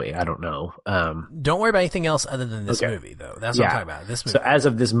 or have we? I don't know. Don't worry about anything else other than this movie, though. That's what I'm talking about. This movie. So as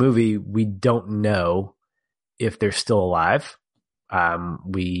of this movie, we don't know if they're still alive.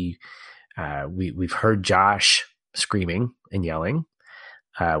 We've heard Josh screaming and yelling.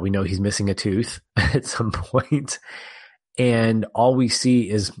 We know he's missing a tooth at some point. And all we see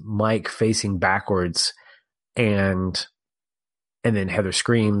is Mike facing backwards, and then Heather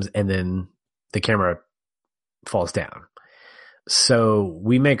screams, and then the camera falls down. So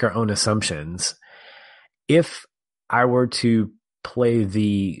we make our own assumptions. If I were to play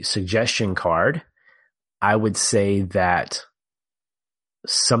the suggestion card, I would say that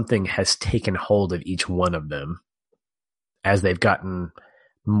something has taken hold of each one of them as they've gotten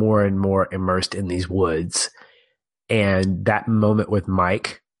more and more immersed in these woods. And that moment with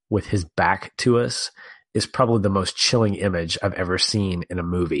Mike, with his back to us, is probably the most chilling image I've ever seen in a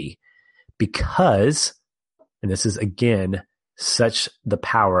movie. Because, and this is again, such the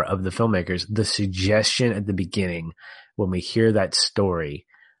power of the filmmakers, the suggestion at the beginning, when we hear that story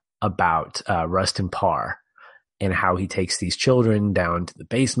about Rustin Parr and how he takes these children down to the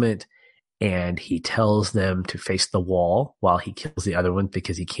basement and he tells them to face the wall while he kills the other one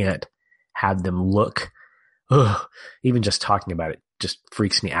because he can't have them look. Ugh, even just talking about it just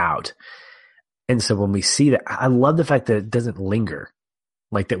freaks me out. And so when we see that, I love the fact that it doesn't linger.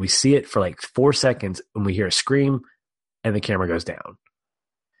 Like that we see it for like 4 seconds and we hear a scream and the camera goes down.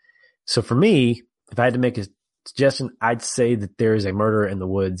 So for me, if I had to make a suggestion, I'd say that there is a murder in the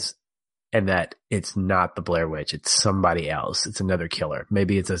woods and that it's not the Blair Witch. It's somebody else. It's another killer.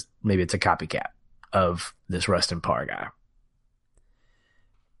 Maybe it's a copycat of this Rustin Parr guy.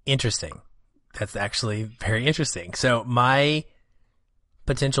 Interesting. That's actually very interesting. So my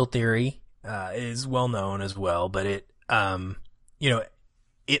potential theory is well known as well, but I've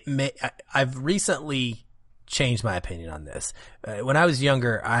recently changed my opinion on this. When I was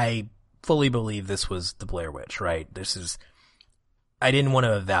younger, I fully believed this was the Blair Witch, right? I didn't want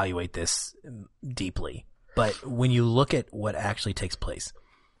to evaluate this deeply, but when you look at what actually takes place,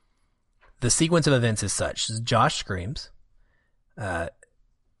 the sequence of events is such. Josh screams,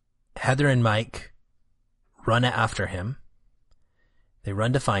 Heather and Mike run after him. They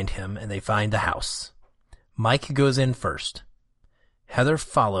run to find him, and they find the house. Mike goes in first. Heather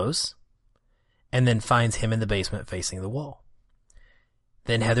follows, and then finds him in the basement facing the wall.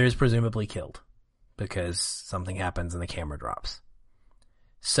 Then Heather is presumably killed because something happens and the camera drops.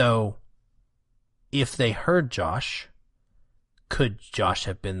 So, if they heard Josh, could Josh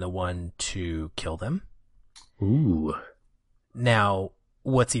have been the one to kill them? Ooh. Now,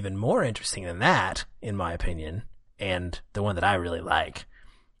 what's even more interesting than that, in my opinion, and the one that I really like,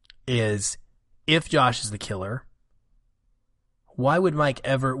 is if Josh is the killer, what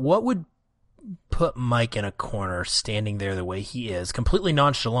would put Mike in a corner standing there the way he is, completely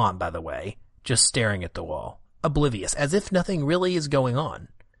nonchalant, by the way, just staring at the wall, oblivious, as if nothing really is going on?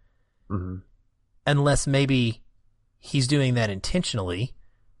 Mm-hmm. Unless maybe he's doing that intentionally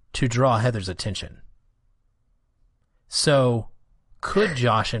to draw Heather's attention. So, could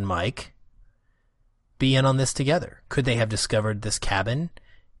Josh and Mike be in on this together? Could they have discovered this cabin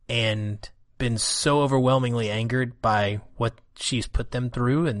and been so overwhelmingly angered by what she's put them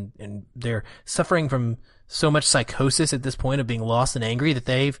through, and they're suffering from so much psychosis at this point of being lost and angry that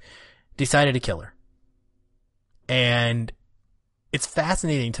they've decided to kill her? And it's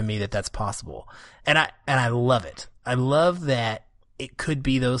fascinating to me that that's possible. And I love it. I love that it could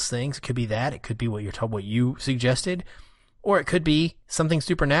be those things. It could be that. It could be what you suggested. Or it could be something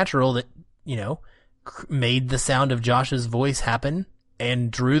supernatural that, made the sound of Josh's voice happen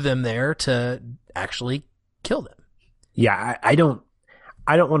and drew them there to actually kill them. Yeah, I don't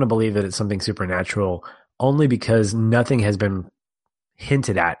want to believe that it's something supernatural, only because nothing has been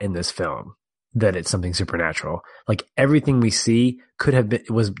hinted at in this film. that it's something supernatural. Like everything we see could have been,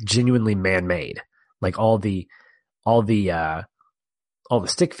 was genuinely man-made. Like all the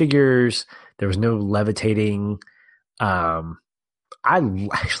stick figures, there was no levitating. I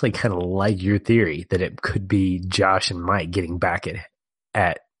actually kind of like your theory that it could be Josh and Mike getting back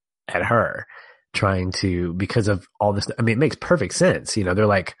at her, trying to, because of all this. I mean, it makes perfect sense. You know, they're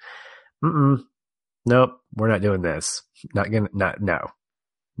like, nope, we're not doing this. No,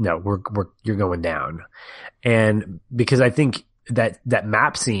 you're going down. And because I think that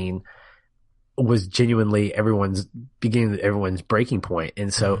map scene was genuinely everyone's breaking point.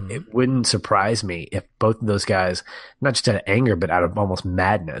 And so it wouldn't surprise me if both of those guys, not just out of anger, but out of almost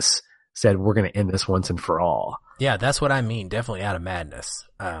madness, said, we're going to end this once and for all. Yeah, that's what I mean. Definitely out of madness.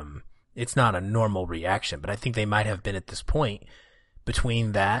 It's not a normal reaction, but I think they might have been at this point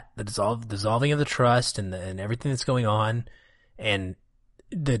between that, the dissolving of the trust and everything that's going on, and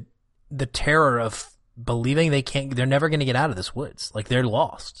the terror of believing they're never going to get out of this woods. Like, they're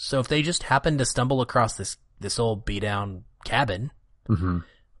lost. So if they just happen to stumble across this old beat down cabin, you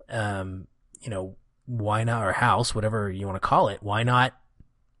know, why not, or house, whatever you want to call it, why not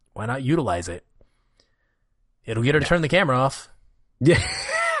utilize it? It'll get her to turn the camera off. Yeah.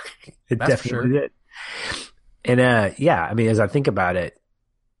 It That's definitely did. And, yeah, I mean, as I think about it,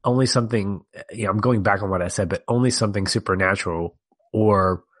 only something, you know, I'm going back on what I said, but only something supernatural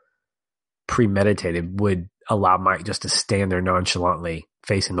or premeditated would allow Mike just to stand there nonchalantly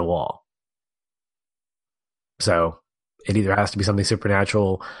facing the wall. So it either has to be something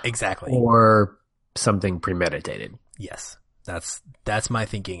supernatural, exactly, or something premeditated. Yes. That's my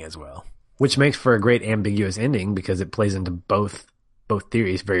thinking as well. Which makes for a great ambiguous ending because it plays into both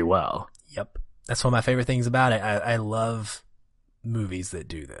theories very well. Yep. That's one of my favorite things about it. I love movies that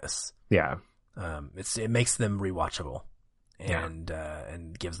do this. Yeah. It makes them rewatchable and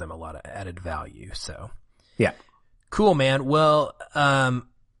gives them a lot of added value. So yeah. Cool, man. Well,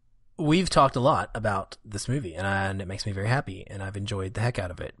 we've talked a lot about this movie and it makes me very happy and I've enjoyed the heck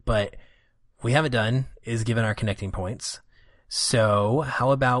out of it, but we haven't done is given our connecting points. So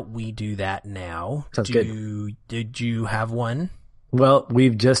how about we do that now? Sounds good. Did you have one? Well,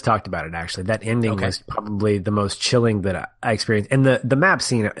 we've just talked about it, actually. That ending was probably the most chilling that I experienced. And the map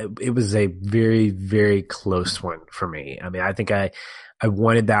scene, it was a very, very close one for me. I mean, I think I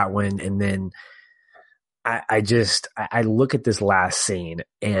wanted that one. And then I look at this last scene,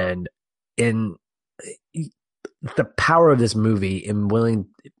 and in the power of this movie,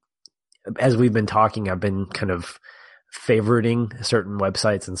 as we've been talking, I've been kind of favoriting certain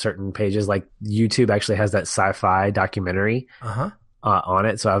websites and certain pages. Like YouTube actually has that sci-fi documentary on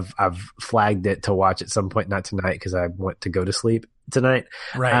it. So I've flagged it to watch at some point, not tonight because I want to go to sleep tonight.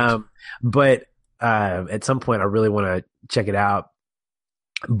 Right. But at some point I really want to check it out.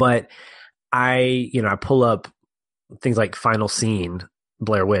 But I pull up things like Final Scene,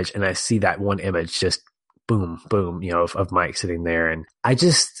 Blair Witch, and I see that one image just boom, boom, of Mike sitting there. And I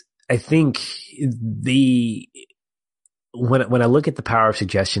think when I look at the power of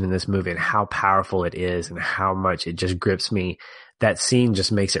suggestion in this movie and how powerful it is and how much it just grips me, that scene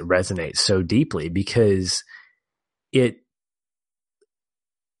just makes it resonate so deeply because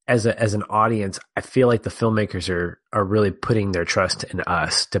as an audience, I feel like the filmmakers are really putting their trust in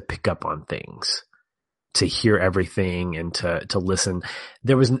us to pick up on things, to hear everything and to listen.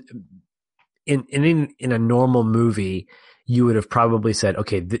 There was in a normal movie, you would have probably said,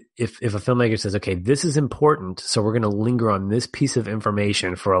 okay, if a filmmaker says, okay, this is important, so we're going to linger on this piece of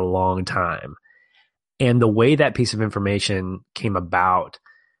information for a long time. And the way that piece of information came about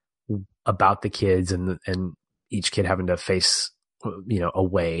the kids and each kid having to face,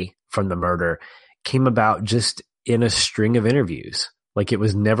 away from the murder came about just in a string of interviews. Like it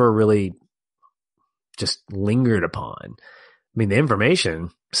was never really just lingered upon. I mean, the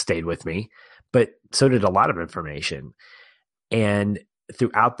information stayed with me, but so did a lot of information. And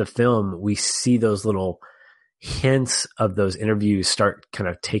throughout the film, we see those little hints of those interviews start kind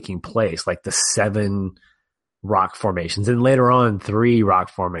of taking place, like the 7 rock formations and later on 3 rock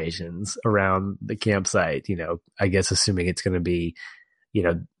formations around the campsite, I guess assuming it's going to be,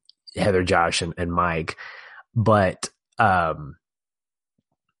 Heather, Josh, and Mike. But that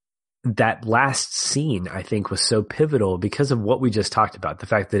last scene, I think, was so pivotal because of what we just talked about. The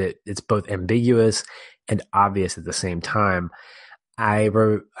fact that it's both ambiguous and obvious at the same time. I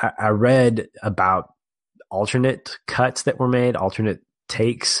read about alternate cuts that were made, alternate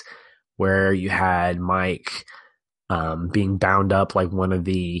takes, where you had Mike being bound up like one of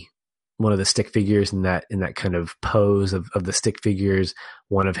the stick figures in that kind of pose of the stick figures,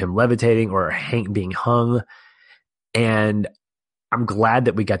 one of him levitating or Hank being hung. And I'm glad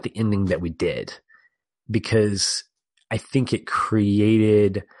that we got the ending that we did, because I think it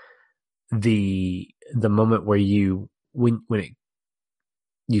created the moment where you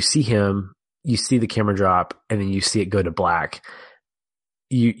see him, you see the camera drop, and then you see it go to black.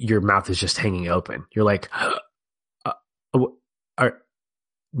 Your mouth is just hanging open. You're like,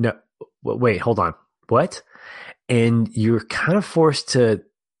 no, wait, hold on, what? And you're kind of forced to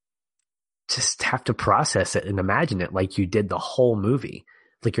just have to process it and imagine it like you did the whole movie.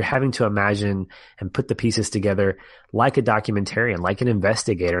 Like you're having to imagine and put the pieces together like a documentarian, like an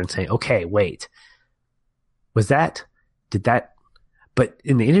investigator, and saying, okay, wait, did that? But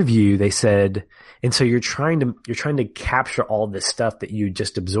in the interview, they said, and so you're trying to capture all this stuff that you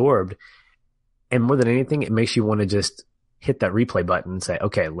just absorbed. And more than anything, it makes you want to just hit that replay button and say,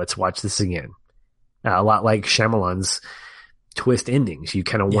 okay, let's watch this again. A lot like Shyamalan's twist endings. You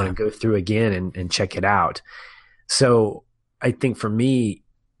kind of want to go through again and check it out. So I think for me,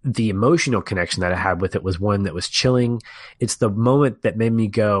 the emotional connection that I had with it was one that was chilling. It's the moment that made me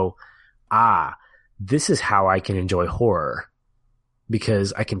go, this is how I can enjoy horror,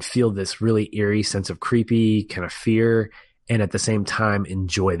 because I can feel this really eerie sense of creepy kind of fear, and at the same time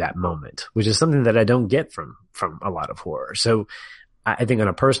enjoy that moment, which is something that I don't get from a lot of horror. So I think on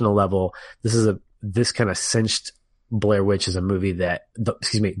a personal level, this kind of cinched Blair Witch is a movie that,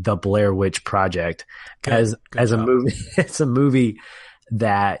 the Blair Witch Project as a movie. It's a movie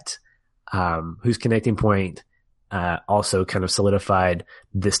that, whose connecting point, also kind of solidified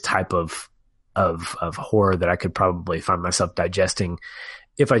this type of horror that I could probably find myself digesting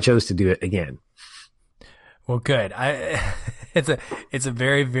if I chose to do it again. Well, good. It's a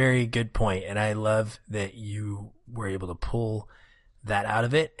very, very good point, and I love that you were able to pull that out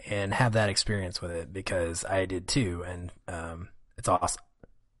of it and have that experience with it, because I did too, and it's awesome.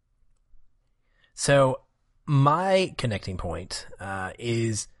 So my connecting point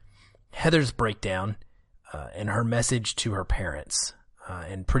is Heather's breakdown and her message to her parents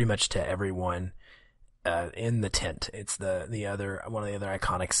and pretty much to everyone in the tent. It's one of the other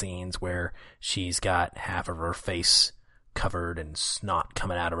iconic scenes where she's got half of her face covered and snot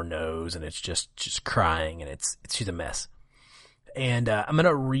coming out of her nose, and it's just crying, and she's a mess. And I'm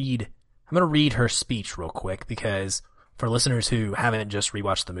gonna read her speech real quick, because for listeners who haven't just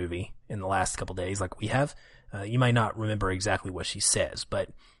rewatched the movie in the last couple days like we have, you might not remember exactly what she says. But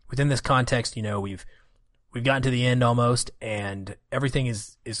within this context, we've gotten to the end almost, and everything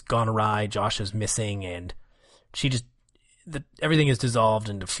is gone awry. Josh is missing, and everything is dissolved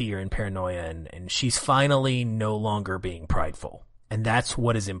into fear and paranoia, and she's finally no longer being prideful. And that's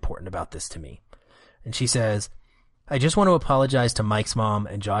what is important about this to me. And she says, I just want to apologize to Mike's mom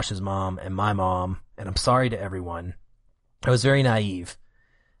and Josh's mom and my mom, and I'm sorry to everyone. I was very naive.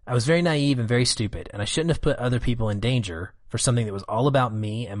 And very stupid, and I shouldn't have put other people in danger for something that was all about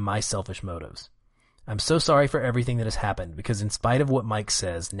me and my selfish motives. I'm so sorry for everything that has happened, because in spite of what Mike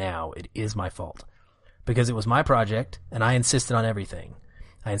says now, it is my fault. Because it was my project, and I insisted on everything.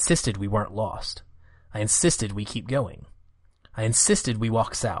 I insisted we weren't lost. I insisted we keep going. I insisted we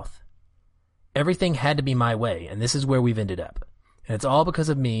walk south. Everything had to be my way, and this is where we've ended up. And it's all because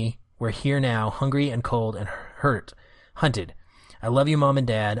of me. We're here now, hungry and cold and hunted. I love you, Mom and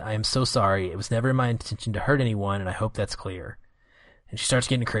Dad. I am so sorry. It was never my intention to hurt anyone, and I hope that's clear. And she starts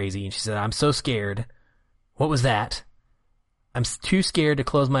getting crazy, and she said, I'm so scared. What was that? I'm too scared to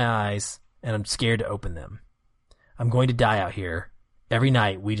close my eyes, and I'm scared to open them. I'm going to die out here. Every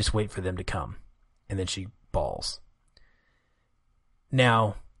night, we just wait for them to come. And then she bawls.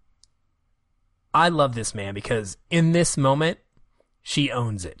 Now, I love this, man, because in this moment, she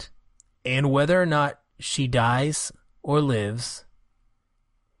owns it. And whether or not she dies or lives,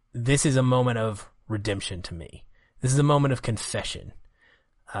 this is a moment of redemption to me. This is a moment of confession.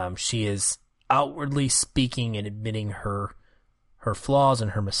 She is outwardly speaking and admitting her flaws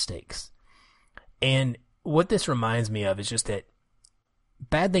and her mistakes. And what this reminds me of is just that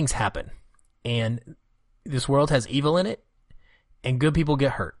bad things happen, and this world has evil in it, and good people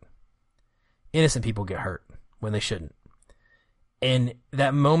get hurt. Innocent people get hurt when they shouldn't. And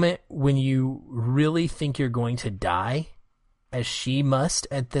that moment when you really think you're going to die, as she must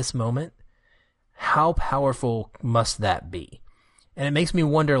at this moment, how powerful must that be? And it makes me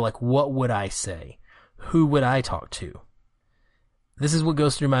wonder, what would I say? Who would I talk to? This is what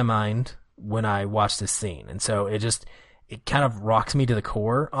goes through my mind when I watch this scene. And so it kind of rocks me to the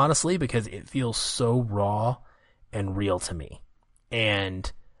core, honestly, because it feels so raw and real to me.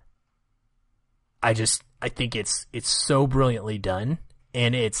 And I think it's so brilliantly done,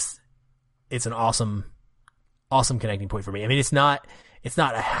 and it's an awesome connecting point for me. I mean, it's not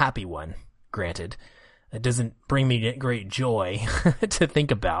a happy one, granted. It doesn't bring me great joy to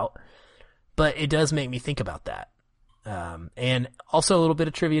think about, but it does make me think about that. And also a little bit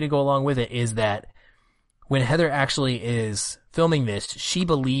of trivia to go along with it is that when Heather actually is filming this, she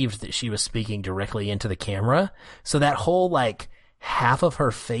believed that she was speaking directly into the camera. So that whole like half of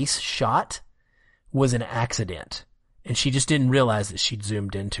her face shot was an accident. And she just didn't realize that she'd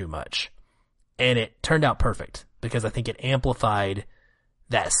zoomed in too much. And it turned out perfect because I think it amplified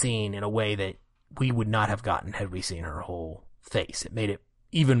that scene in a way that we would not have gotten had we seen her whole face. It made it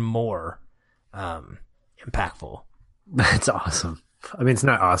even more impactful. That's awesome. I mean, it's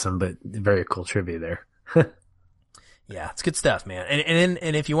not awesome, but very cool trivia there. Yeah, it's good stuff, man.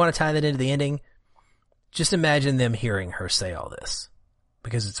 And if you want to tie that into the ending, just imagine them hearing her say all this.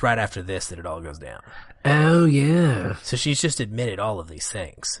 Because it's right after this that it all goes down. Oh, yeah. So she's just admitted all of these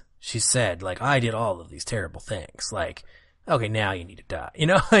things. She said, like, I did all of these terrible things. Like, okay, now you need to die. You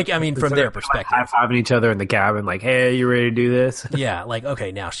know, like, I mean, from their perspective. Like high-fiving each other in the cabin, like, hey, you ready to do this? Yeah, like,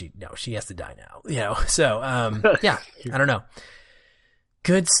 okay, now she has to die now. You know, so, yeah, I don't know.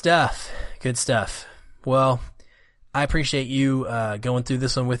 Good stuff. Good stuff. Well, I appreciate you going through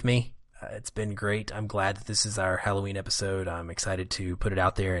this one with me. It's been great. I'm glad that this is our Halloween episode. I'm excited to put it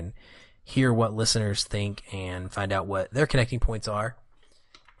out there and hear what listeners think and find out what their connecting points are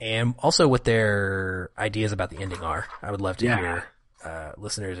and also what their ideas about the ending are. I would love to hear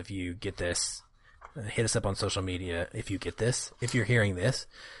listeners, if you get this, hit us up on social media. If you get this, if you're hearing this,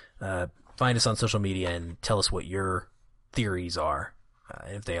 find us on social media and tell us what your theories are,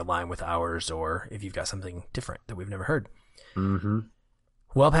 if they align with ours or if you've got something different that we've never heard. Mm-hmm.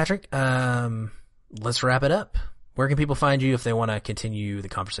 Well, Patrick, let's wrap it up. Where can people find you if they want to continue the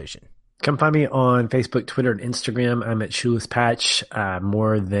conversation? Come find me on Facebook, Twitter, and Instagram. I'm at Shoeless Patch.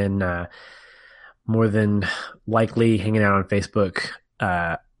 More than likely hanging out on Facebook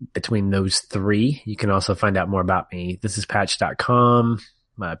between those three. You can also find out more about me. Thisispatch.com,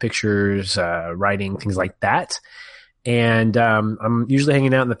 pictures, writing, things like that. And I'm usually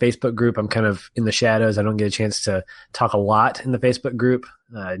hanging out in the Facebook group. I'm kind of in the shadows. I don't get a chance to talk a lot in the Facebook group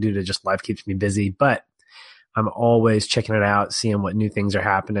due to just life keeps me busy. But I'm always checking it out, seeing what new things are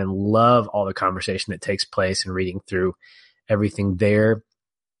happening. Love all the conversation that takes place and reading through everything there.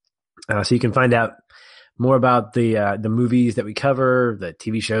 So you can find out more about the movies that we cover, the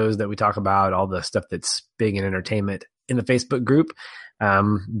TV shows that we talk about, all the stuff that's big in entertainment in the Facebook group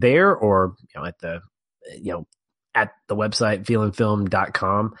there, or at the website,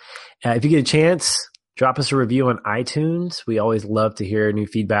 feelinfilm.com. If you get a chance, drop us a review on iTunes. We always love to hear new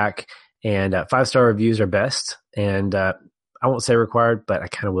feedback, and 5-star reviews are best. And I won't say required, but I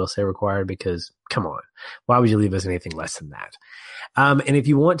kind of will say required because, come on, why would you leave us anything less than that? And if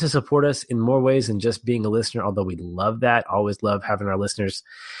you want to support us in more ways than just being a listener, although we love that, always love having our listeners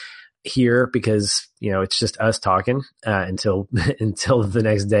here because, it's just us talking until the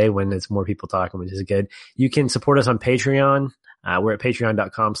next day when it's more people talking, which is good. You can support us on Patreon. We're at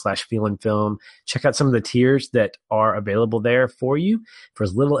patreon.com/feelinfilm. Check out some of the tiers that are available there for you. For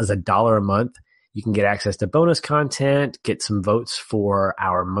as little as $1 a month, you can get access to bonus content, get some votes for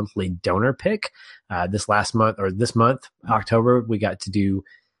our monthly donor pick. This month, October, we got to do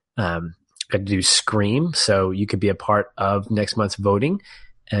Scream. So you could be a part of next month's voting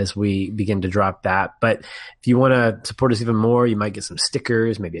as we begin to drop that. But if you want to support us even more, you might get some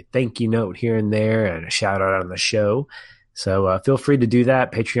stickers, maybe a thank you note here and there, and a shout out on the show. So feel free to do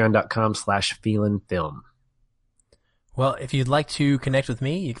that. Patreon.com/feelinfilm. Well, if you'd like to connect with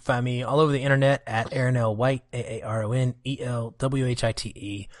me, you can find me all over the internet at Aaron L. White,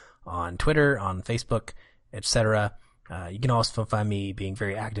 AARONELWHITE, on Twitter, on Facebook, etc. You can also find me being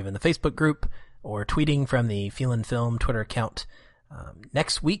very active in the Facebook group or tweeting from the Feelin' Film Twitter account.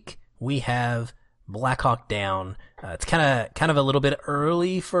 Next week we have Black Hawk Down. It's kind of a little bit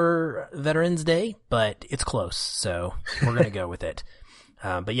early for Veterans Day, but it's close, so we're gonna go with it.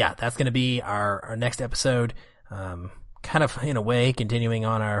 But yeah, that's gonna be our next episode. Kind of in a way continuing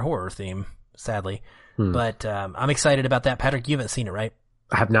on our horror theme, sadly. But I'm excited about that. Patrick, you haven't seen it, right?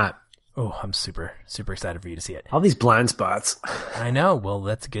 I have not. Oh, I'm super, super excited for you to see it. All these blind spots. I know. Well,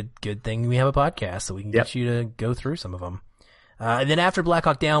 that's a good thing we have a podcast so we can get you to go through some of them. And then after Black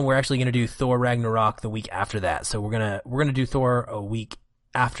Hawk Down, we're actually going to do Thor Ragnarok the week after that. So we're going to do Thor a week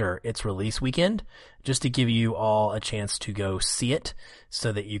after its release weekend, just to give you all a chance to go see it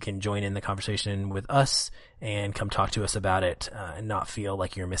so that you can join in the conversation with us and come talk to us about it, and not feel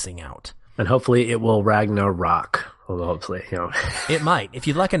like you're missing out. And hopefully it will Ragnarok. Well, hopefully, It might. If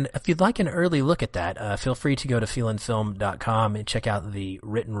you'd like an early look at that, feel free to go to feelinfilm.com and check out the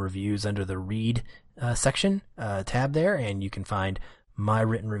written reviews under the read section tab there, and you can find my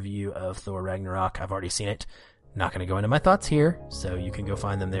written review of Thor Ragnarok. I've already seen it. Not going to go into my thoughts here, so you can go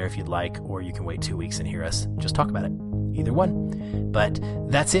find them there if you'd like, or you can wait 2 weeks and hear us just talk about it. Either one. But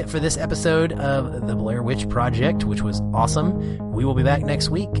that's it for this episode of The Blair Witch Project, which was awesome. We will be back next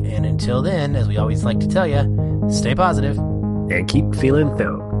week, and until then, as we always like to tell you, stay positive. And keep feeling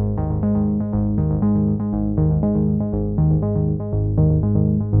film.